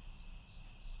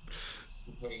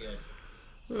 Pretty good.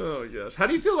 Oh, gosh. How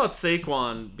do you feel about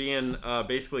Saquon being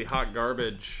basically hot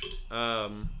garbage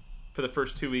for the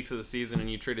first 2 weeks of the season, and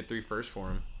you traded 3 firsts for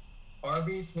him?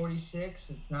 RB 46.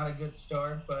 It's not a good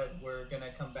start, but we're going to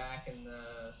come back in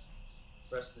the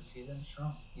rest of the season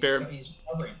strong. He's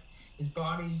recovering. His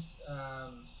body's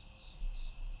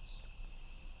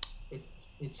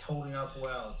it's holding up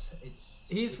well.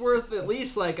 He's worth at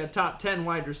least like a top 10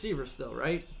 wide receiver still,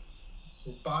 right?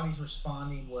 His body's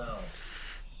responding well.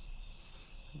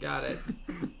 Got it.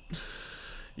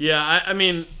 Yeah, I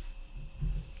mean,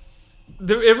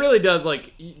 it really does.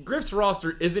 Like, Griff's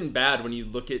roster isn't bad when you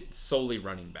look at solely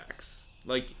running backs.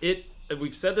 Like,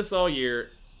 we've said this all year.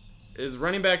 His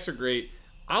running backs are great.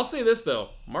 I'll say this, though.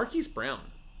 Marquise Brown.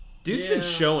 Dude's been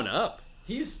showing up.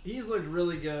 He's looked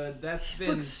really good. He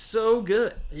looks so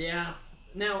good. Yeah.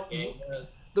 Now,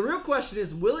 the real question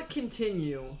is, will it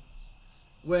continue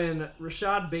when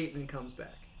Rashad Bateman comes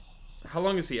back? How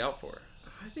long is he out for?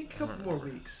 I think a couple more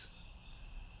weeks.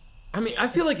 I mean, I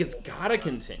feel like it's gotta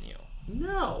continue.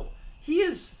 No. He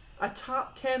is a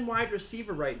top 10 wide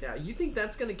receiver right now. You think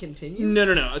that's going to continue?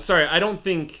 No. Sorry, I don't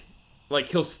think like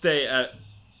he'll stay at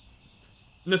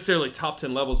necessarily top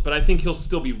 10 levels, but I think he'll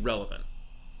still be relevant.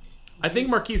 I think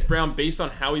Marquise Brown, based on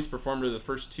how he's performed over the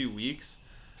first 2 weeks,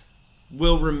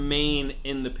 will remain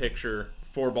in the picture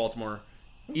for Baltimore,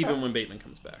 even when Bateman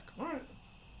comes back. All right.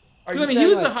 Because, I mean, he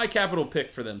was a high capital pick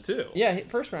for them, too. Yeah,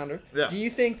 first rounder. Yeah. Do you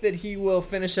think that he will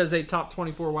finish as a top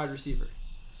 24 wide receiver?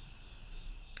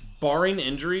 Barring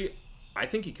injury, I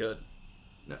think he could.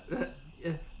 No,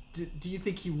 do you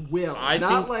think he will? I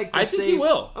think he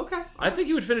will. Okay. I think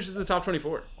he would finish as the top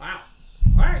 24. Wow.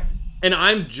 All right. And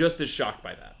I'm just as shocked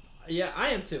by that. Yeah, I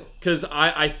am too. Because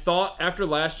I thought, after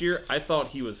last year, I thought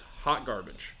he was hot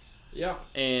garbage. Yeah.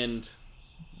 And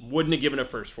wouldn't have given a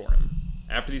first for him.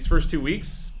 After these first 2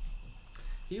 weeks,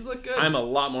 he's looked good. I'm a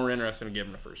lot more interested in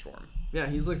giving a first for him. Yeah,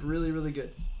 he's looked really, really good.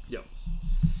 Yep.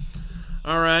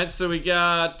 All right, so we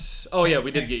got... Oh, yeah, we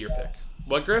did get your pick.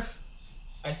 What, Griff?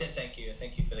 I said thank you.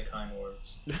 Thank you for the kind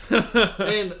words.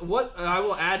 And what I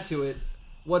will add to it,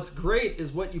 what's great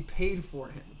is what you paid for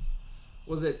him.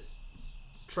 Was it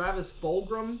Travis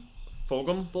Fulgham?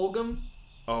 Fulgham? Fulgham?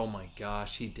 Oh my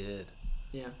gosh, he did.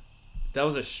 Yeah. That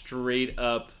was a straight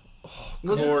up. Oh,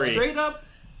 Was Corey. it straight up,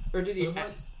 or did he?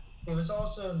 It was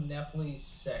also Nefli's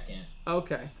second.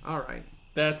 Okay. All right.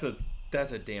 That's a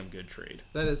damn good trade.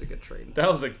 That is a good trade. That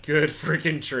was a good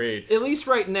freaking trade. At least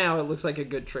right now, it looks like a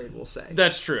good trade. We'll say.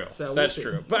 That's true. So That's we'll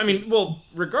see. true. But I mean, well,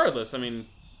 regardless, I mean,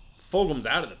 Fulgham's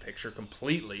out of the picture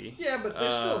completely. Yeah, but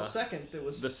there's still a second that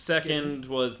was. The second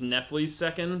was Nefli's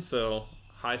second, so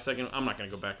high second. I'm not going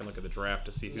to go back and look at the draft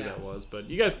to see who that was, but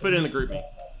you guys put it in the group me.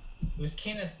 It was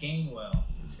Kenneth Gainwell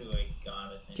is who I got,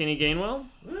 I think. Kenny Gainwell?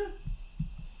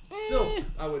 Still,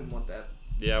 I wouldn't want that.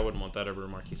 Yeah, I wouldn't want that over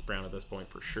Marquise Brown at this point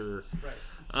for sure.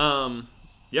 Right.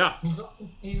 Yeah. He's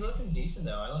looking decent,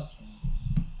 though. I like him.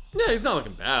 Yeah, he's not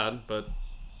looking bad, but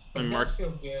I It mean, does feel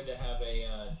good to have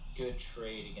a good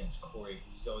trade against Corey,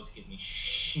 because he's always giving me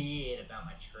shit about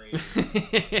my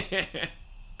trade.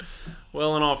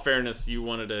 Well, in all fairness, you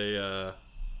wanted a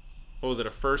what was it,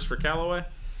 a first for Callaway?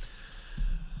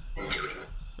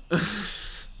 All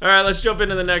right, let's jump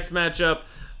into the next matchup.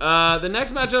 The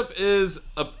next matchup is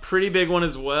a pretty big one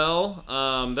as well.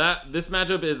 This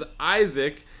matchup is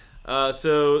Isaac,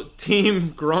 so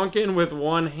Team Gronkin with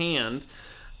one hand,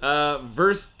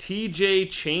 versus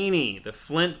TJ Cheney, the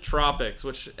Flint Tropics,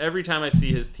 which every time I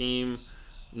see his team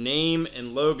name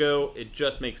and logo, it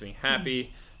just makes me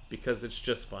happy because it's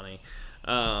just funny.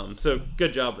 So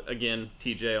good job again,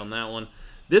 TJ, on that one.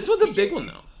 This one's a big one,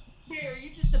 though. Jay, are you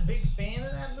just a big fan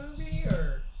of that movie,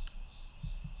 or?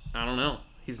 I don't know.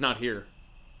 He's not here.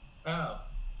 Oh.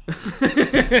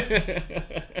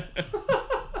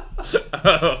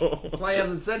 Oh. That's why he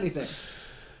hasn't said anything.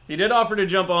 He did offer to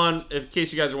jump on, in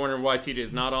case you guys are wondering why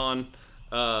TJ's not on.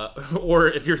 Or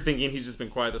if you're thinking he's just been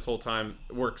quiet this whole time,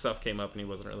 work stuff came up and he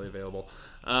wasn't really available.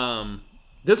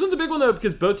 This one's a big one, though,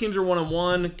 because both teams are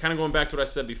 1-1. Kind of going back to what I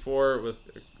said before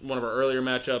with one of our earlier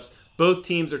matchups. Both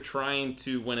teams are trying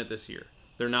to win it this year.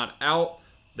 They're not out.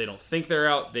 They don't think they're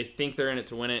out. They think they're in it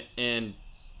to win it. And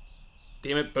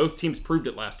damn it, both teams proved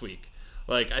it last week.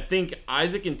 Like, I think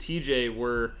Isaac and TJ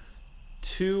were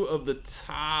two of the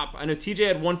top. I know TJ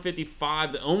had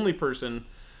 155. The only person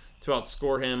to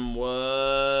outscore him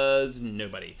was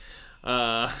nobody.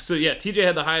 So, yeah, TJ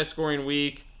had the highest scoring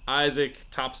week. Isaac,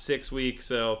 top 6 week.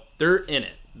 So, they're in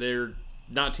it. They're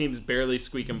not teams barely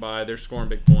squeaking by. They're scoring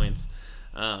big points.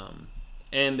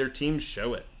 And their teams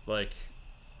show it. Like,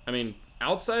 I mean,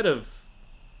 outside of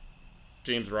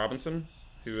James Robinson,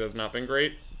 who has not been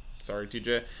great, sorry,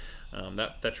 TJ,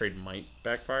 that trade might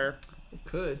backfire. It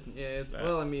could. Yeah.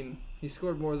 Well, I mean, he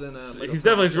scored more than. He's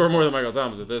definitely scored more than Michael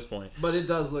Thomas at this point. But it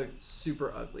does look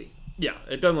super ugly. Yeah,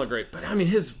 it doesn't look great. But, I mean,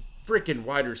 his freaking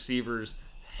wide receivers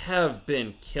have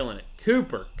been killing it.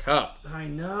 Cooper Kupp. I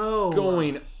know.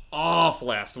 Going off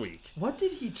last week. What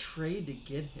did he trade to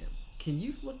get him? Can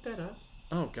you look that up?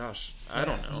 Oh, gosh. I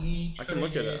don't know. I can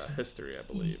look at history, I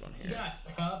believe, on He here. got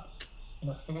Cup in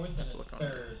a fourth and a Look on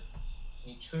third.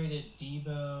 He traded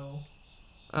Debo,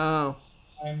 Oh.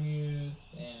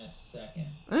 Imuth, and a second.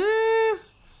 I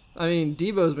mean,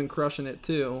 Debo's been crushing it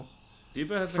too. Debo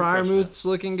has been crushing it. Fryermuth's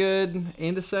looking good,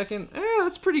 and a second.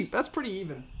 That's pretty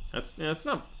even. It's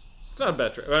not a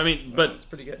bad trade. I mean, but It's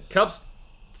pretty good. Kupp's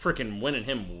freaking winning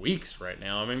him weeks right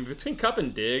now. I mean, between Kupp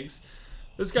and Diggs,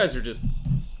 those guys are just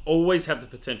always have the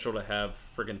potential to have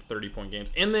freaking 30-point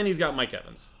games. And then he's got Mike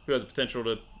Evans, who has the potential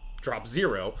to drop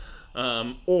 0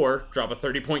 or drop a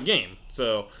 30-point game.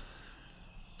 So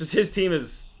just his team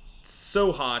is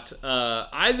so hot.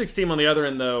 Isaac's team on the other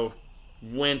end, though,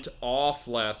 went off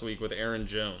last week with Aaron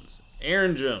Jones.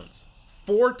 Aaron Jones,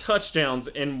 4 touchdowns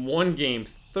in one game,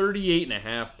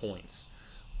 38.5 points.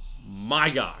 My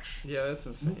gosh. Yeah, that's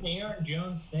insane. Aaron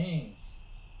Jones things.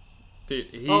 Dude,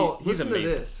 he's listen amazing. to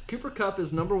this. Cooper Kupp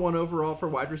is number 1 overall for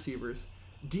wide receivers.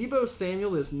 Debo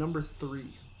Samuel is number 3.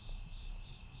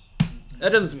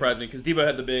 That doesn't surprise me because Debo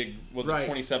had the big, Right.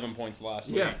 27 points last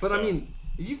week. Yeah, but so I mean,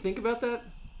 if you think about that,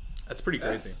 that's pretty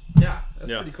crazy. that's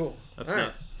Yeah. pretty cool. That's All right.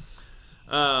 nuts.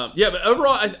 Yeah, but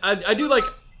overall, I do like.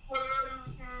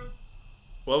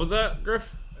 What was that,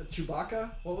 Griff?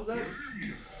 Chewbacca? What was that?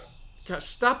 Gosh,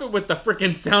 stop it with the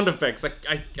freaking sound effects.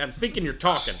 I'm thinking you're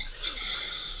talking.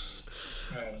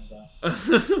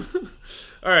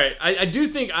 All right, I do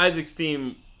think Isaac's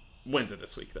team wins it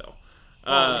this week, though.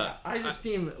 Isaac's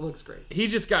team looks great. He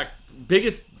just got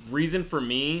biggest reason for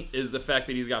me is the fact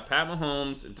that he's got Pat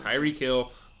Mahomes and Tyreek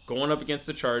Hill going up against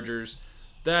the Chargers.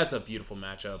 That's a beautiful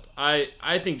matchup.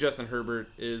 I think Justin Herbert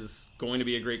is going to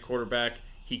be a great quarterback.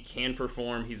 He can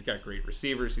perform. He's got great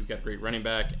receivers. He's got a great running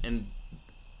back, and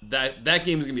that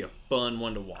game is gonna be a fun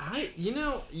one to watch.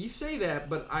 You say that,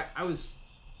 but I was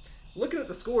looking at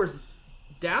the scores.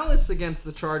 Dallas against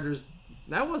the Chargers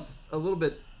that was a little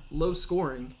bit low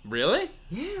scoring. Really?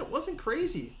 Yeah, it wasn't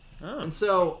crazy. Oh. And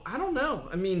so, I don't know.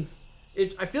 I mean,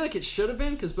 I feel like it should have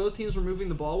been because both teams were moving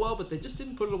the ball well, but they just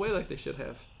didn't put it away like they should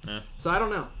have. Yeah. So, I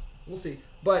don't know. We'll see.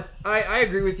 But I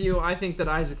agree with you. I think that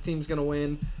Isaac's team's going to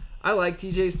win. I like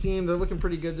TJ's team. They're looking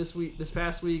pretty good this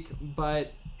past week,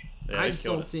 but Yeah, I he just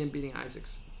killed don't it. see him beating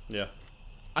Isaac's. Yeah.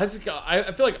 Isaac, I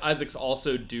feel like Isaac's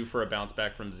also due for a bounce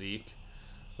back from Zeke.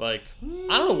 Like,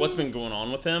 I don't know what's been going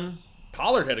on with him.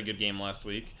 Pollard had a good game last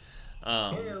week.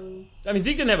 I mean,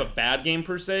 Zeke didn't have a bad game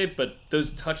per se, but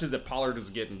those touches that Pollard was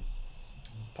getting,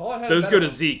 those go to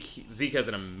Zeke. Zeke has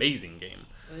an amazing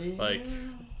game. Like,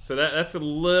 so that's a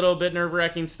little bit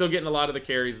nerve-wracking. Still getting a lot of the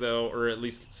carries, though, or at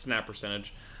least snap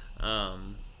percentage. But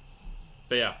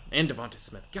yeah, and Devontae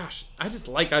Smith. Gosh, I just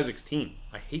like Isaac's team.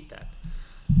 I hate that.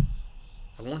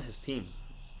 I want his team,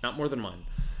 not more than mine.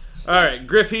 All right,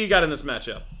 Griff, who you got in this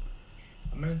matchup?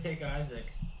 I'm going to take Isaac.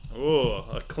 Oh,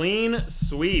 a clean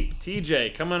sweep.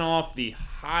 TJ coming off the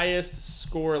highest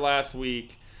score last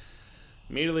week.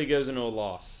 Immediately goes into a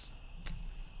loss.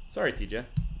 Sorry, TJ. You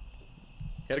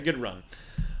had a good run.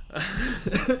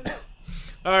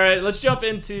 All right, let's jump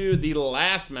into the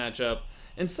last matchup,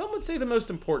 and some would say the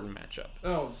most important matchup.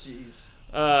 Oh, jeez.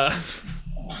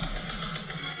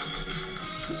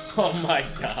 Oh my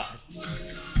god.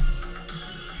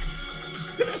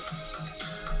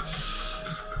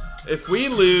 If we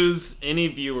lose any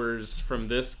viewers from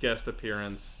this guest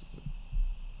appearance,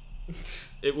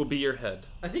 it will be your head.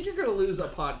 I think you're going to lose a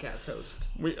podcast host.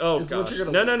 Oh Is what gosh. you're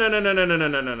No. gonna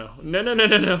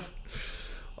lose.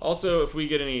 Also, if we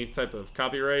get any type of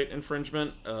copyright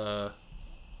infringement, I'll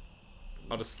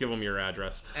just give them your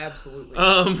address. Absolutely.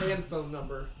 And phone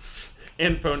number.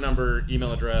 And phone number,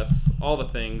 email address, all the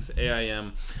things,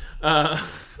 AIM. All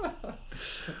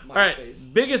right,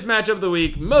 biggest matchup of the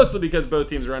week, mostly because both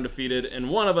teams are undefeated,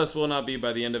 and one of us will not be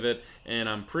by the end of it, and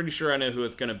I'm pretty sure I know who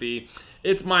it's going to be.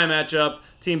 It's my matchup,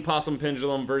 Team Possum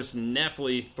Pendulum versus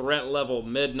Nefli Threat Level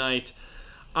Midnight.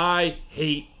 I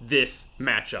hate this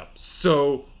matchup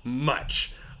so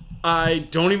much. I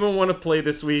don't even want to play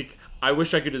this week. I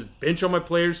wish I could just bench all my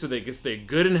players so they could stay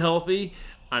good and healthy.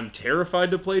 I'm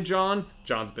terrified to play John.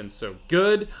 John's been so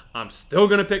good. I'm still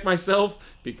going to pick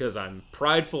myself because I'm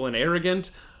prideful and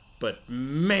arrogant. But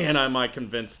man, am I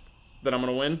convinced that I'm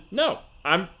going to win? No.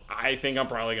 I think I'm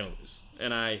probably going to lose.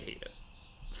 And I hate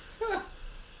it.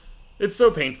 It's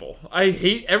so painful. I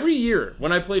hate every year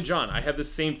when I play John, I have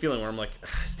this same feeling where I'm like,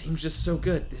 this team's just so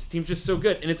good. This team's just so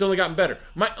good. And it's only gotten better.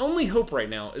 My only hope right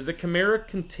now is that Kamara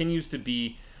continues to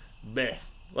be bleh.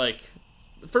 Like,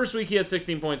 the first week he had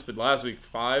 16 points, but last week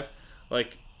 5.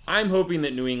 Like, I'm hoping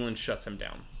that New England shuts him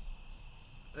down.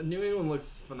 New England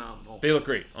looks phenomenal. They look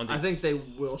great on defense. I think they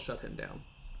will shut him down.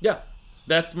 Yeah,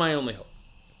 that's my only hope.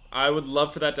 I would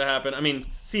love for that to happen. I mean,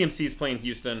 CMC's playing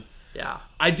Houston. Yeah.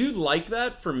 I do like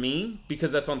that for me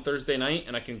because that's on Thursday night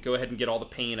and I can go ahead and get all the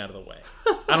pain out of the way.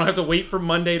 I don't have to wait for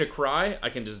Monday to cry. I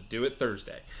can just do it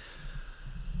Thursday.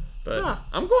 But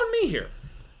I'm going me here.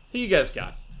 Who you guys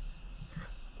got?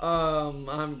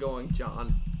 I'm going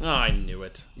John. Oh, I knew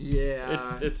it.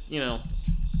 Yeah. It's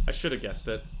I should have guessed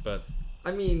it, but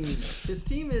I mean, his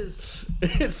team is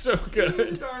it's so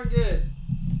good. darn good.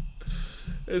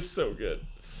 It's so good.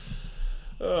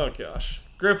 Oh gosh,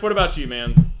 Griff, what about you,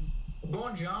 man? I'm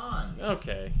going John.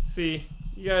 Okay, see,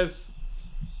 you guys,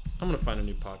 I'm gonna find a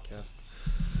new podcast.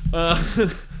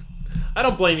 I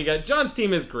don't blame you guys. John's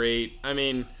team is great. I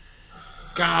mean,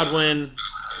 Godwin,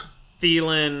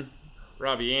 Thielen,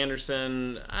 Robbie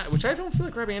Anderson, which I don't feel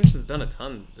like Robbie Anderson's done a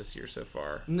ton this year so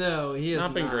far. No, he has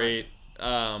Not been great.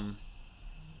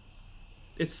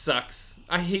 It sucks.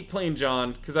 I hate playing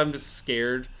John because I'm just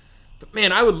scared. But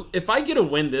man, if I get a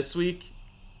win this week,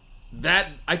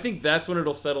 I think that's when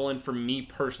it'll settle in for me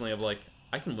personally of like,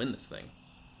 I can win this thing.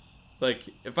 Like,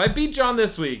 if I beat John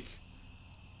this week,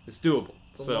 it's doable.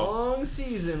 It's a long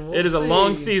season. It is a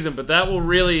long season, but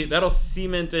that'll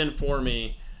cement in for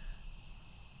me.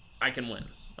 I can win.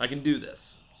 I can do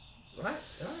this. All right.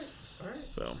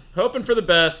 So, hoping for the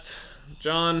best.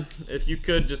 John, if you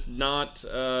could just not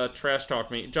trash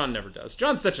talk me. John never does.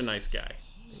 John's such a nice guy.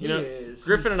 He is.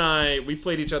 Griffin and I, we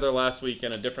played each other last week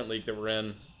in a different league that we're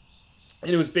in.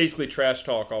 And it was basically trash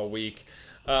talk all week,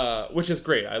 which is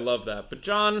great. I love that. But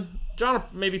John will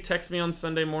maybe text me on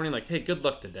Sunday morning like, hey, good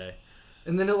luck today.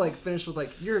 And then he'll finish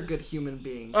with you're a good human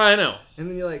being. I know. And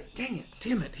then you're like, dang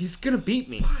it, he's gonna beat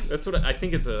me. Why? That's what I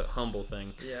think. It's a humble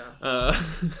thing. Yeah. All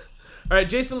right,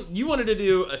 Jason, you wanted to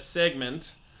do a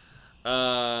segment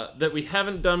that we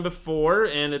haven't done before,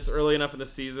 and it's early enough in the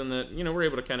season that, we're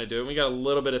able to kind of do it. We got a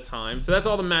little bit of time. So that's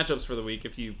all the matchups for the week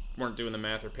if you weren't doing the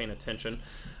math or paying attention,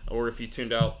 or if you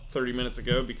tuned out 30 minutes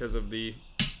ago because of the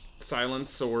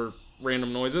silence or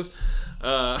random noises.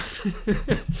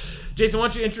 Jason, why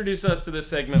don't you introduce us to this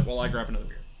segment while I grab another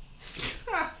beer?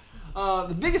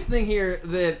 The biggest thing here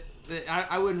that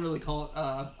I wouldn't really call it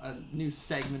a new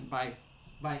segment by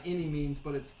any means,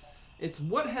 but it's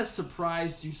what has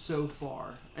surprised you so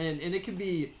far, and it could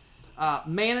be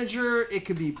manager, it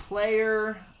could be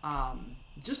player,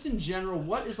 just in general.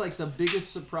 What is like the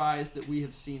biggest surprise that we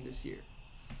have seen this year?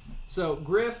 So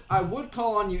Griff, I would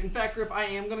call on you. In fact, Griff, I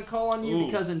am going to call on you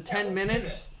because in 10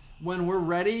 minutes, when we're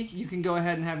ready, you can go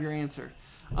ahead and have your answer.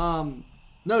 No,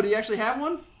 do you actually have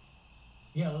one?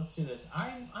 Yeah, let's do this.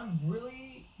 I'm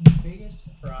really, the biggest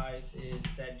surprise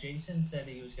is that Jason said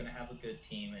he was going to have a good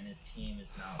team, and his team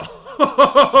is not.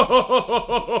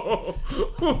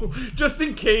 Just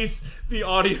in case the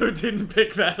audio didn't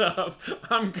pick that up,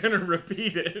 I'm going to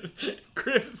repeat it.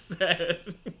 Griff said...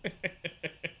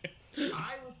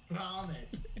 I was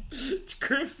promised.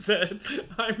 Griff said,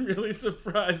 I'm really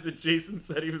surprised that Jason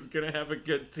said he was going to have a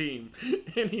good team,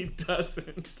 and he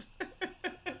doesn't.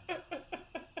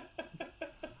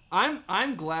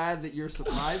 I'm glad that you're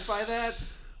surprised by that,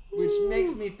 which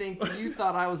makes me think that you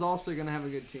thought I was also going to have a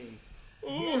good team.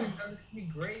 Yeah, I thought it was going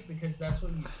to be great because that's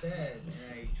what you said, and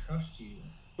I trust you.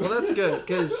 Well, that's good,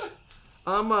 because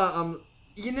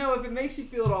if it makes you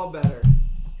feel at all better,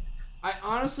 I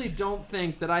honestly don't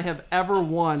think that I have ever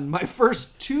won my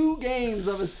first 2 games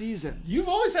of a season. You've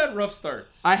always had rough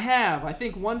starts. I have. I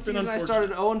think one season I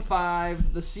started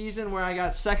 0-5. The season where I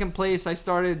got second place, I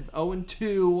started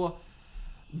 0-2.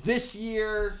 This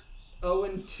year,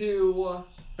 0-2.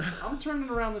 I'm turning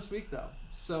it around this week, though.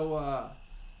 So,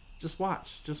 just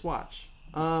watch.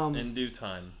 In due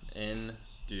time.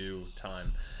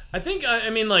 I think,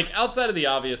 outside of the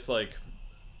obvious,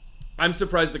 I'm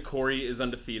surprised that Corey is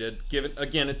undefeated.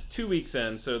 Again, it's 2 weeks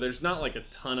in, so there's not, a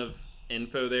ton of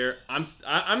info there. I'm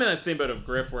in that same boat of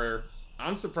Griff where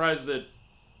I'm surprised that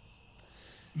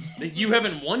you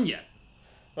haven't won yet.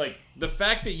 The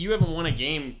fact that you haven't won a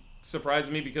game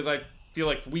surprised me because I feel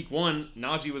like week 1,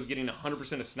 Najee was getting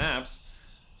 100% of snaps.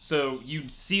 So you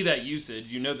see that usage.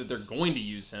 You know that they're going to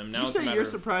use him. Now Did you say you're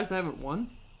surprised I haven't won?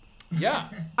 Yeah.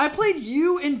 I played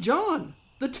you and John,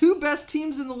 the 2 best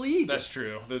teams in the league. That's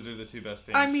true. Those are the 2 best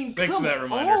teams. I mean, thanks come for that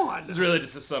reminder. on. It's really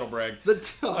just a subtle brag.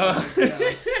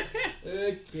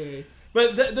 Okay.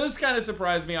 But those kind of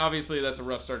surprised me. Obviously, that's a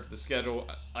rough start to the schedule.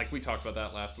 We talked about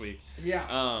that last week.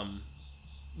 Yeah.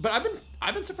 But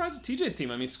I've been surprised with TJ's team.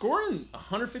 I mean, scoring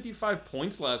 155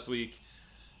 points last week,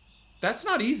 that's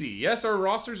not easy. Yes, our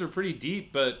rosters are pretty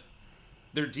deep, but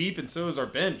they're deep, and so is our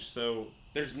bench. So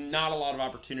there's not a lot of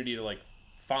opportunity to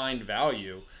find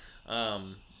value.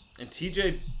 And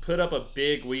TJ put up a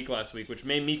big week last week, which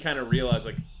made me kind of realize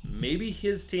maybe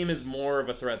his team is more of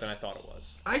a threat than I thought it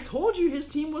was. I told you his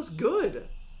team was good.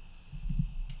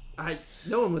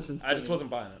 No one listens to me. I just wasn't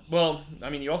buying it. Well, I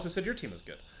mean, you also said your team was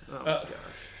good. Oh, gosh.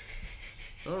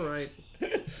 All right.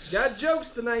 Got jokes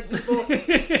tonight, people.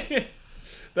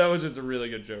 That was just a really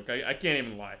good joke. I can't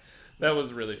even lie. That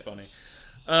was really funny.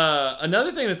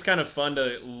 Another thing that's kind of fun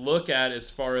to look at as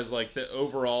far as the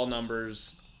overall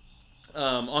numbers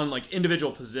on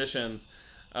individual positions,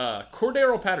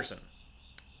 Cordero Patterson,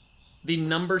 the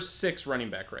number 6 running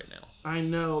back right now. I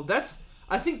know.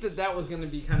 I think that was going to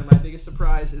be kind of my biggest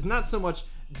surprise. Is not so much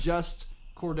just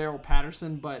Cordero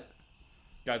Patterson, but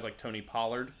guys like Tony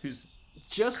Pollard, who's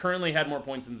just currently had more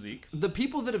points than Zeke. The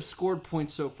people that have scored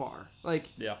points so far,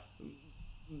 yeah,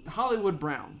 Hollywood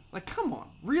Brown, come on,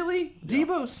 really? Yeah.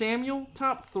 Deebo Samuel,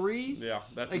 top 3. Yeah,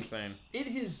 that's insane. It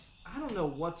is. I don't know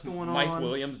what's going on. Mike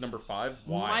Williams, number 5.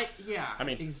 Why? Yeah. I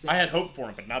mean, exactly. I had hope for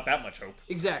him, but not that much hope.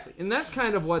 Exactly, and that's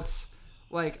kind of what's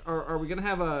Are we gonna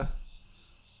have a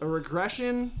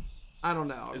regression? I don't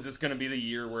know. Is this gonna be the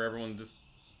year where everyone just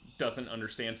doesn't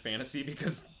understand fantasy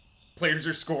because players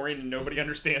are scoring and nobody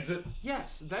understands it?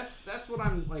 Yes, that's what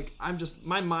I'm I'm just,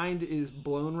 my mind is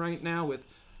blown right now with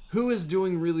who is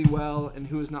doing really well and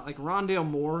who is not. Rondale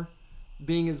Moore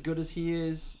being as good as he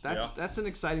is. That's an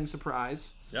exciting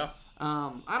surprise. Yeah.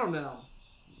 I don't know.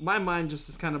 My mind just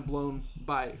is kind of blown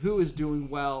by who is doing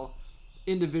well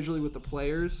individually with the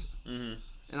players. Mm-hmm.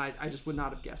 And I just would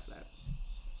not have guessed that.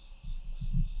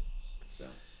 So.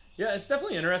 Yeah, it's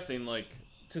definitely interesting,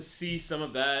 to see some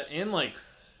of that. And,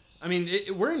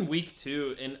 we're in week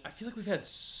 2, and I feel like we've had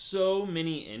so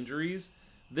many injuries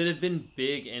that have been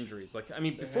big injuries.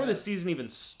 Before the season even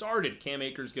started, Cam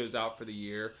Akers goes out for the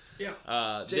year.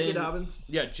 Yeah. J.K. Dobbins.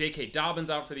 Yeah, J.K. Dobbins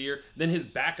out for the year. Then his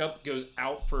backup goes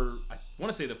out for, I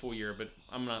want to say the full year, but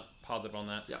I'm not positive on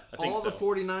that. Yeah. I think All so. the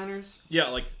 49ers. Yeah,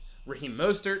 like Raheem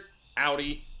Mostert,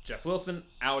 outie. Jeff Wilson,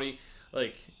 outie.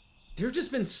 Like, there have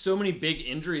just been so many big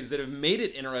injuries that have made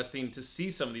it interesting to see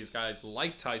some of these guys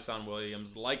like Tyson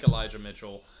Williams, like Elijah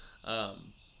Mitchell,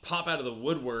 pop out of the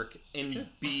woodwork and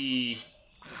be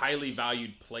highly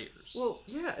valued players. Well,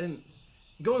 yeah, and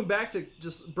going back to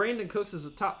just Brandon Cooks is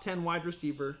a top 10 wide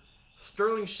receiver.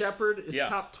 Sterling Shepard is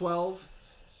top 12.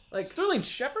 Like Sterling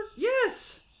Shepard?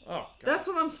 Yes. Oh, God. That's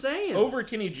what I'm saying. Over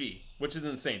Kenny G, which is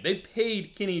insane. They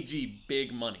paid Kenny G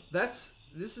big money.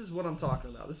 This is what I'm talking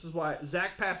about. This is why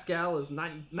Zach Pascal is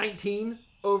 19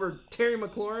 over Terry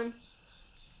McLaurin.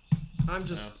 I'm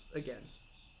just, again,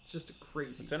 it's just a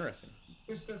crazy. It's interesting.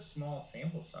 It's a small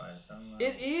sample size.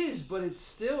 It is, but it's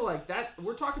still like that.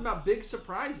 We're talking about big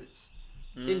surprises.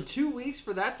 In 2 weeks,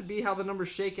 for that to be how the numbers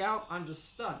shake out, I'm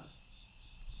just stunned.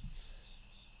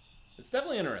 It's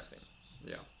definitely interesting.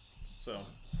 Yeah. So,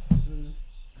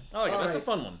 I like it. That's a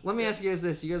fun one. Let me ask you guys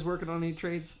this. You guys working on any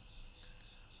trades?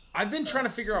 I've been trying to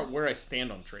figure out where I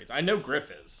stand on trades. I know Griff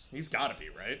is. He's got to be,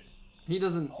 right? He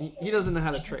doesn't. He doesn't know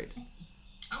how to trade.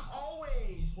 I'm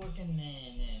always working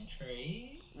in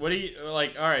trades. What do you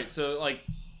like? All right, so like,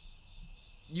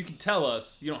 you can tell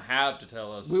us. You don't have to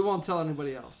tell us. We won't tell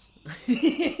anybody else.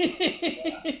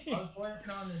 I was working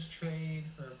on this trade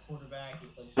for a quarterback. He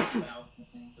plays for the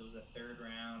Falcons. It was a third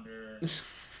rounder.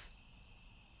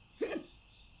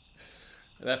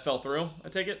 That fell through. I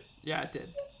take it. Yeah, it did.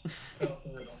 Fell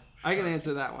through. I can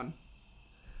answer that one.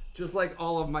 Just like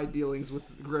all of my dealings with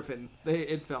Griffin,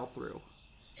 it fell through.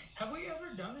 Have we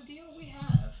ever done a deal? We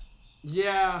have.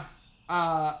 Yeah,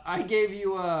 I gave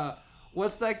you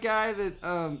what's that guy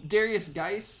that Darius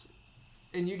Geis,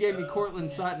 and you gave me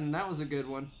Cortland Sutton. That was a good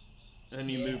one. And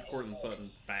you moved Cortland Sutton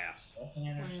fast.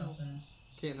 Or something.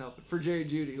 Can't help it. For Jerry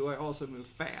Jeudy, who I also moved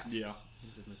fast. Yeah.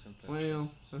 Well,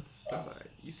 that's all right.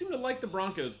 You seem to like the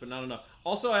Broncos, but not enough.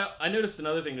 Also, I noticed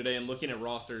another thing today in looking at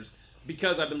rosters,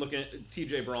 because I've been looking at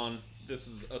TJ Braun. This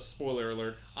is a spoiler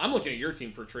alert. I'm looking at your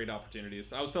team for trade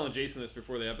opportunities. I was telling Jason this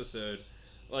before the episode.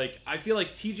 Like, I feel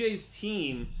like TJ's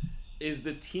team is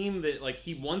the team that, like,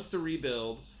 he wants to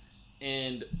rebuild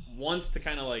and wants to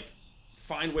kind of, like,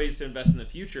 find ways to invest in the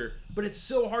future. But it's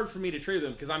so hard for me to trade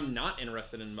them because I'm not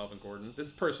interested in Melvin Gordon. This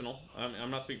is personal.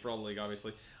 I'm not speaking for all the league,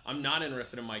 obviously. I'm not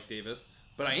interested in Mike Davis.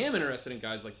 But I am interested in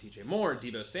guys like DJ Moore,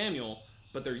 Deebo Samuel,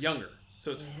 but they're younger.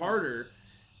 So it's harder.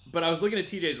 But I was looking at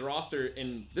TJ's roster,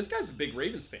 and this guy's a big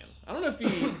Ravens fan. I don't know if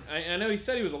he... I know he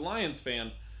said he was a Lions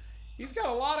fan. He's got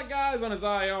a lot of guys on his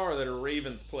IR that are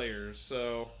Ravens players.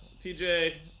 So,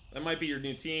 TJ, that might be your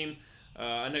new team.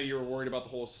 I know you were worried about the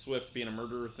whole Swift being a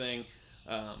murderer thing.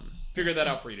 Figured that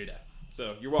out for you today.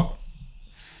 So, you're welcome.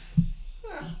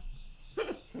 That's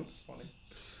funny.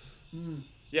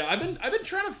 Yeah, I've been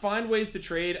trying to find ways to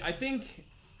trade.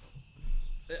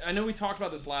 I know we talked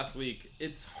about this last week.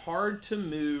 It's hard to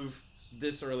move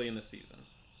this early in the season.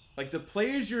 Like, the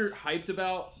players you're hyped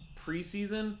about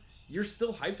preseason, you're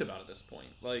still hyped about at this point.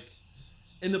 Like,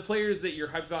 and the players that you're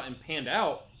hyped about and panned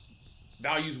out,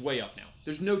 value's way up now.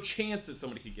 There's no chance that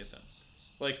somebody could get them.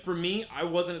 Like, for me, I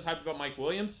wasn't as hyped about Mike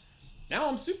Williams. Now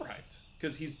I'm super hyped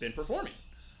because he's been performing.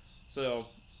 So,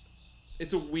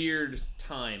 it's a weird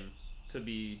time to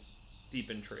be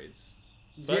deep in trades.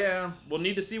 But yeah. We'll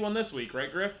need to see one this week, right,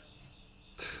 Griff?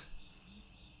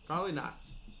 Probably not.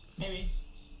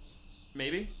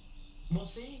 Maybe? We'll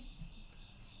see.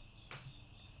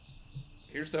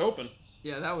 Here's to hoping.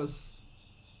 Yeah, that was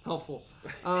helpful.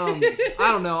 I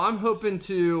don't know. I'm hoping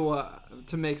to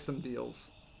make some deals.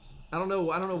 I don't know.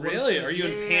 What Really? Are you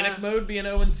in panic mode being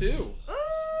 0-2?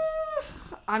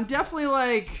 I'm definitely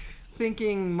like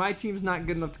thinking my team's not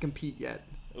good enough to compete yet.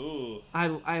 Ooh.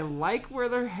 I like where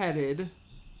they're headed.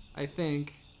 I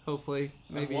think. Hopefully,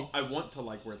 maybe. I want to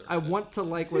like where they're I want to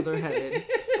like where they're headed.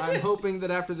 I'm hoping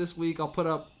that after this week I'll put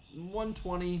up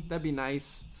 120. That'd be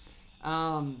nice.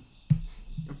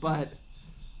 But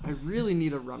I really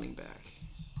need a running back.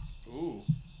 Ooh.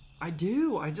 I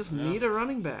do. I just need a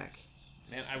running back.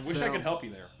 Man, I wish I could help you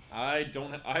there. I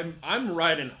don't. I'm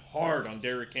riding hard on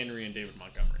Derrick Henry and David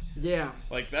Montgomery. Yeah.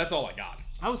 Like, that's all I got.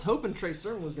 I was hoping Trey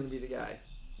Sermon was going to be the guy.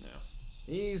 Yeah.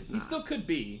 He still could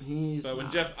be. But when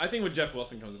I think when Jeff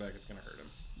Wilson comes back, it's going to hurt him.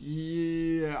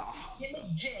 Yeah. My name is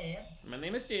Jeff. My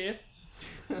name is Jeff.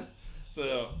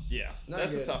 So yeah,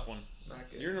 that's a tough one. Not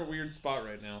good. You're in a weird spot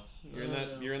right now.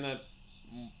 You're in that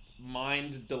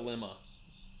mind dilemma.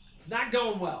 It's not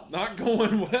going well. Not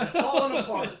going well. Falling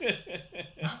apart.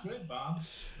 Not good, Bob.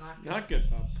 Not good,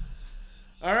 Bob.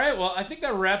 All right, well, I think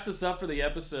that wraps us up for the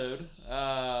episode.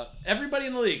 Everybody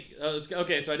in the league.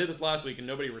 Okay, so I did this last week and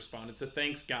nobody responded. So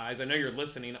thanks, guys. I know you're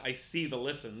listening. I see the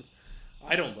listens.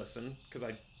 I don't listen because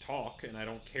I talk and I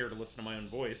don't care to listen to my own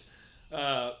voice.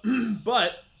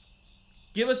 But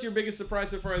give us your biggest surprise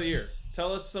so far of the year.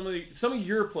 Tell us some of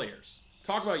your players.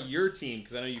 Talk about your team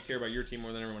because I know you care about your team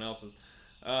more than everyone else's.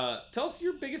 Tell us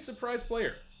your biggest surprise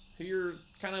player, who you're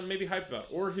kind of maybe hyped about,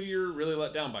 or who you're really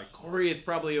let down by. Corey, it's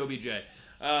probably OBJ.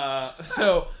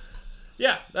 So,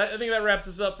 yeah, I think that wraps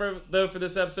us up for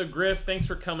this episode. Griff, thanks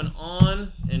for coming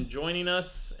on and joining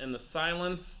us in the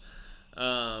silence.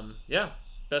 Yeah,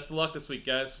 best of luck this week,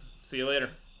 guys. See you later.